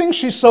 if you think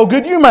she's so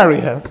good, you marry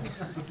her.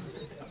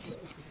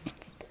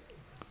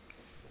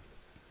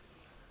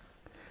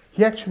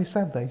 He actually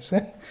said that. He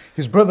said,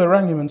 his brother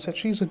rang him and said,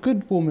 she's a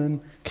good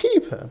woman,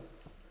 keep her. And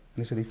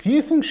he said, if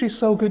you think she's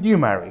so good, you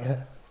marry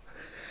her.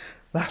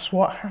 That's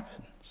what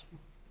happens.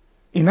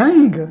 In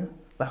anger,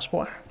 that's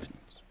what happens.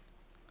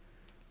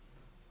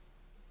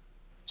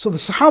 So the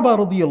Sahaba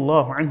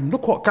radiyallahu anhu,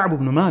 look what Ka'b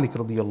ibn Malik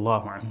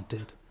radiyallahu anhu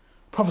did.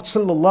 Prophet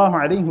sallallahu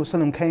alayhi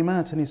wasallam came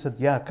out and he said,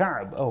 Ya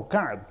Ka'b, oh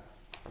Ka'b,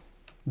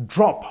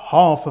 drop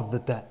half of the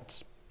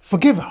debt.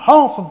 Forgive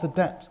half of the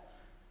debt.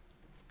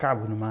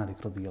 Ka'b ibn Malik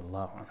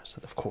radiyallahu anhu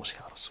said, of course,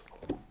 Ya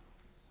Rasulullah.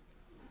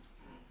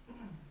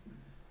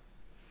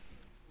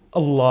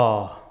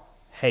 Allah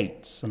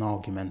hates an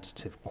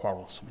argumentative,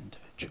 quarrelsome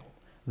individual.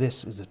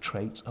 This is a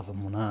trait of a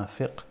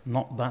munafiq,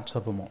 not that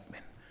of a mu'min.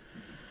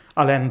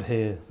 I'll end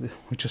here.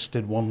 We just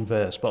did one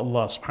verse, but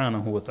Allah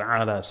subhanahu wa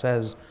ta'ala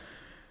says,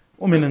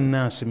 وَمِنَ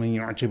النَّاسِ مَنْ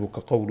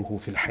يُعْجِبُكَ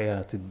قَوْلُهُ فِي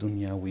الْحَيَاةِ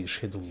الدُّنْيَا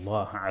وَيَشْهَدُ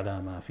اللَّهَ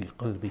عَلَى مَا فِي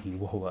قَلْبِهِ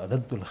وَهُوَ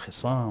أَلَدُّ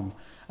الْخِصَامِ.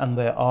 And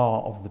there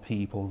are of the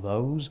people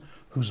those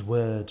whose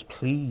words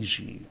please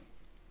you,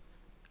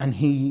 and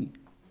he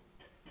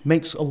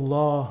makes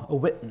Allah a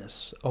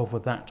witness over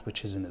that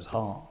which is in his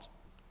heart.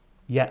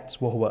 Yet,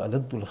 وَهُوَ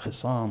أَلَدُّ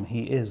الْخِصَامِ,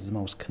 he is the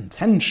most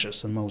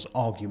contentious and most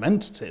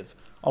argumentative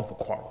of the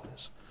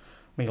quarrelers.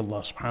 May Allah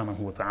subhanahu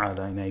wa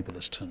ta'ala enable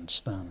us to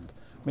understand.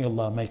 May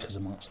Allah make us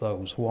amongst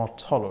those who are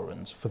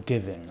tolerant,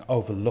 forgiving,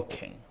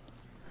 overlooking,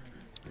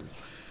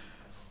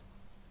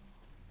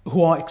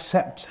 who are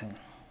accepting,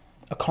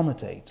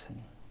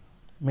 accommodating.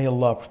 May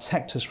Allah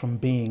protect us from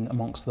being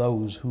amongst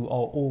those who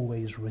are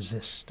always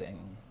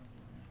resisting,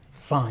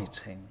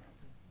 fighting,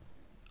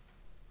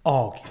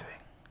 arguing,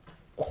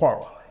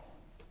 quarreling.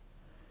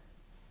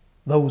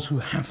 Those who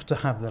have to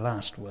have the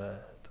last word.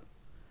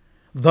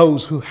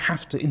 Those who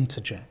have to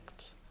interject.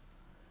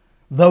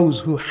 Those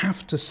who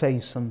have to say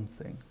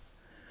something.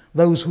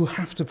 Those who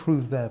have to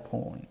prove their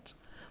point.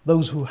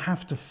 Those who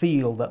have to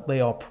feel that they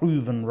are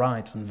proven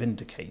right and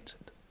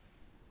vindicated.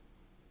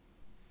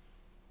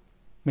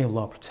 May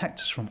Allah protect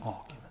us from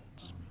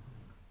arguments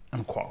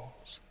and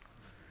quarrels.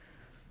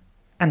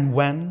 And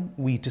when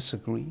we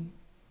disagree,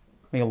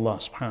 may Allah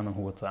subhanahu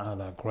wa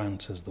ta'ala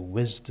grant us the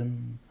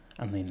wisdom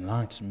and the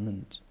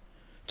enlightenment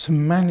to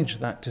manage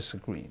that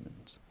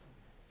disagreement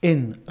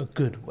in a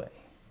good way,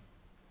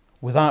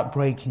 without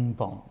breaking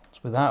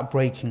bonds, without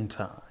breaking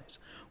ties,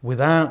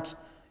 without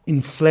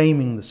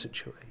inflaming the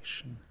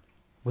situation,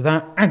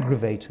 without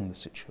aggravating the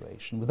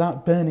situation,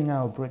 without burning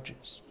our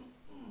bridges.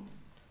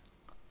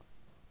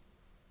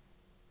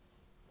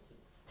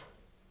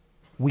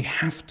 We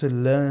have to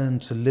learn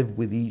to live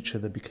with each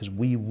other because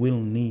we will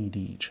need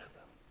each other.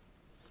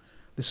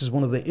 This is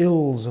one of the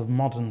ills of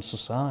modern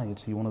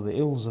society, one of the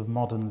ills of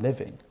modern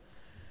living,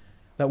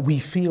 that we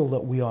feel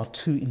that we are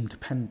too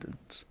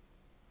independent.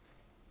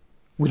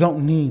 We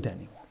don't need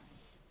anyone.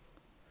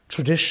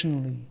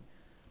 Traditionally,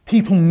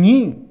 people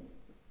knew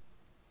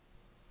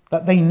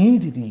that they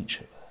needed each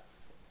other.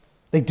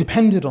 They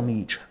depended on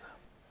each other.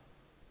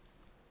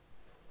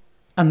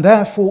 And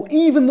therefore,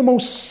 even the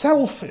most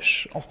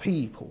selfish of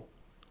people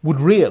would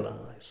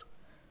realize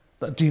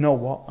that, do you know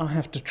what? I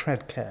have to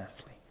tread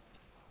carefully.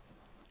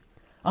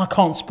 I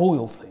can't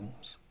spoil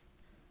things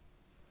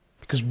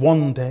because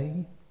one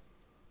day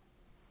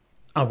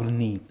I will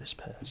need this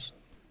person.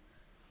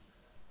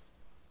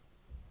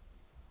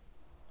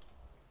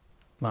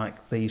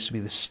 Like there used to be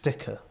this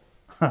sticker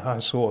I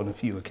saw on a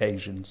few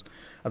occasions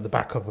at the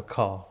back of a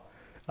car.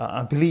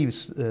 I believe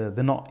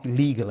they're not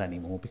legal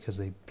anymore because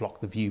they block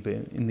the view, but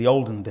in the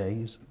olden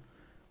days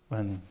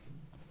when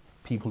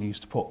people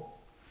used to put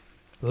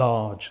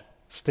large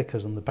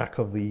stickers on the back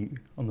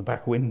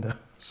window,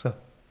 so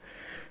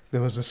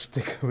there was a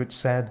sticker which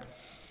said,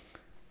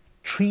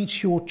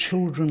 "Treat your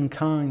children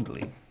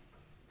kindly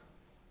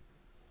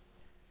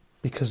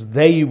because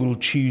they will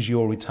choose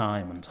your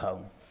retirement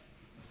home."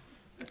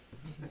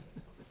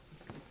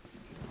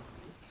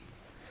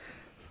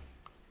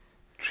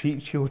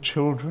 Treat your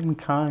children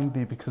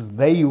kindly because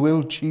they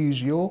will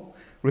choose your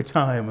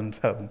retirement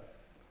home.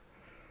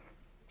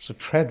 So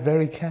tread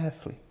very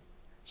carefully.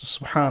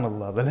 So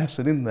subhanAllah, the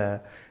lesson in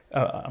there,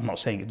 I'm not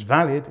saying it's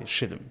valid, it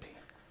shouldn't be.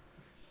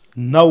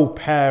 No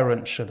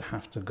parent should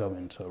have to go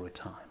into a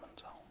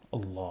retirement home.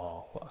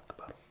 Allahu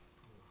Akbar.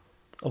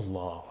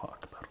 Allahu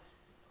Akbar.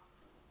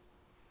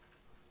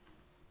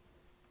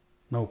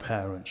 No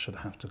parent should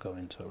have to go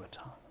into a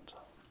retirement home.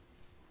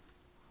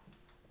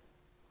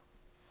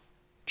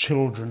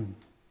 Children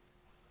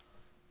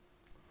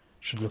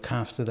should look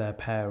after their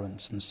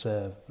parents and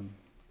serve them,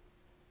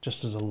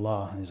 just as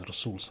Allah and His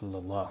Rasul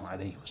sallallahu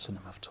alayhi wa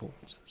sallam have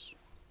taught us.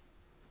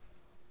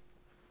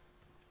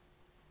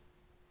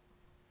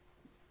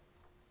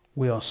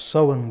 We are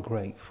so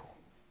ungrateful,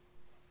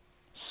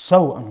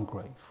 so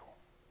ungrateful.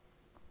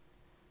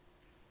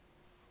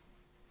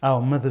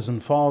 Our mothers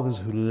and fathers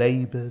who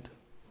laboured,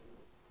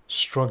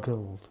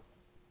 struggled,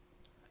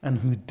 and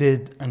who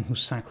did and who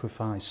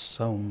sacrificed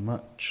so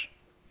much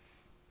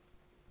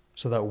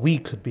so that we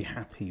could be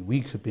happy,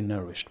 we could be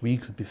nourished, we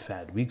could be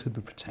fed, we could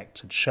be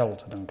protected,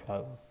 sheltered and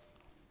clothed.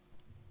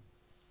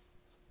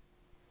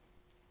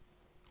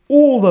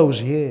 All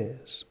those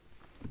years.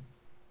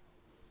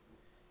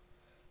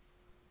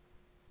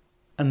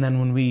 And then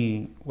when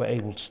we were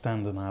able to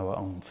stand on our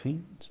own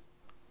feet,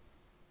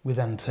 we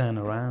then turn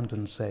around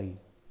and say,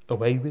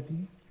 away with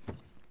you.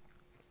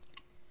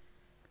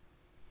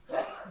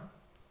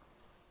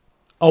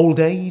 Old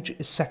age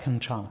is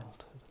second childhood.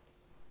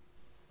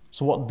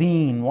 So what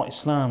Deen, what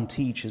Islam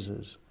teaches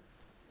us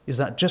is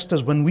that just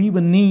as when we were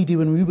needy,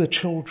 when we were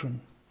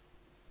children,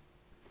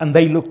 and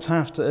they looked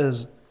after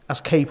us as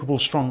capable,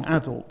 strong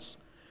adults,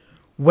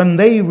 when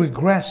they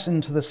regress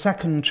into the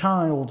second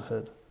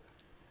childhood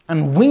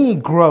and we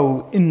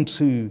grow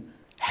into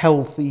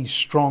healthy,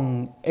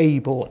 strong,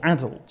 able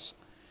adults,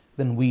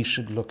 then we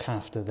should look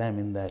after them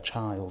in their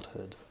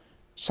childhood,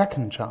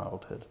 second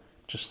childhood,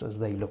 just as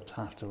they looked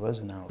after us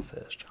in our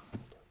first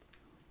childhood.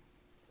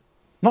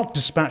 Not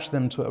dispatch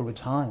them to a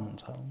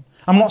retirement home.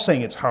 I'm not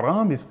saying it's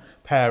haram if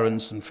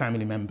parents and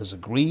family members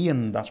agree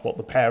and that's what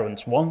the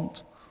parents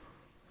want.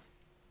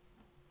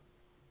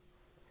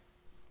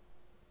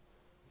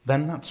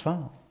 Then that's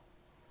fine.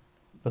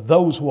 But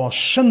those who are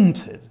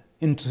shunted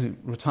into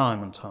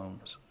retirement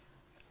homes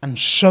and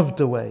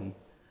shoved away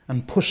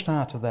and pushed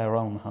out of their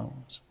own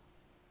homes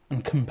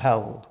and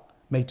compelled,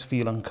 made to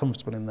feel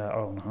uncomfortable in their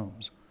own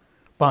homes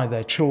by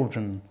their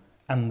children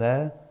and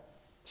their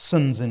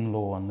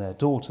sons-in-law and their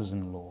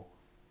daughters-in-law,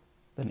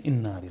 then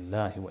inna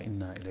lillahi wa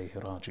inna ilayhi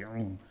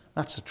raji'un.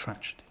 That's a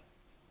tragedy.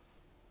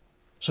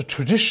 So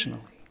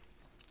traditionally,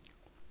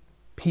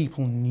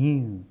 people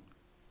knew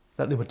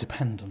that they were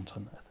dependent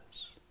on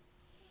others.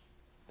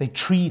 They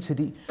treated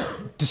it,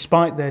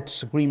 despite their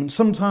disagreements,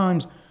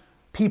 sometimes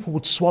people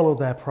would swallow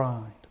their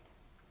pride,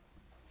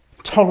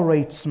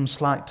 tolerate some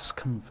slight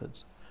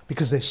discomforts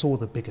because they saw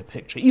the bigger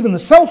picture. Even the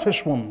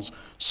selfish ones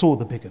saw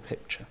the bigger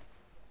picture.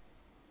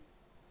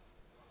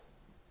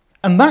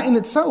 And that in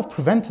itself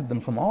prevented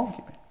them from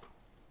arguing.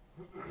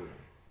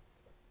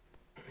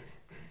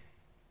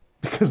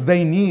 Because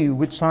they knew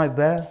which side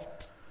their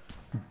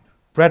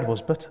bread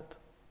was buttered.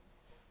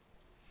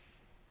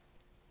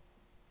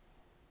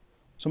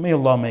 So may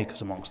Allah make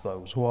us amongst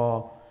those who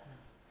are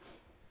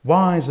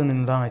wise and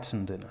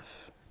enlightened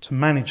enough to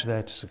manage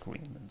their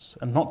disagreements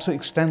and not to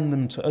extend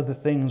them to other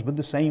things with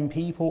the same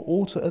people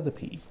or to other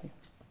people.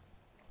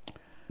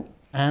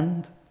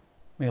 And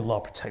may Allah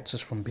protect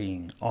us from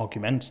being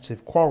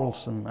argumentative,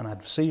 quarrelsome and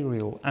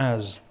adversarial,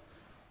 as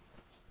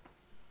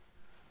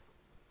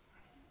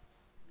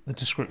the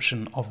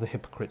description of the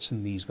hypocrites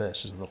in these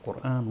verses of the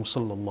Quran.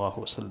 وصلى الله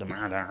وسلم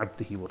على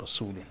عبده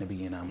ورسوله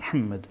نبينا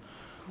محمد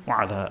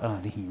وعلى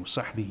آله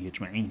وصحبه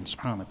أجمعين.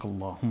 سبحانك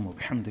اللهم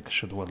وبحمدك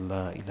أشهد أن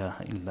لا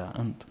إله إلا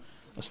أنت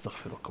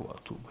أستغفرك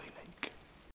وأتوب إليك.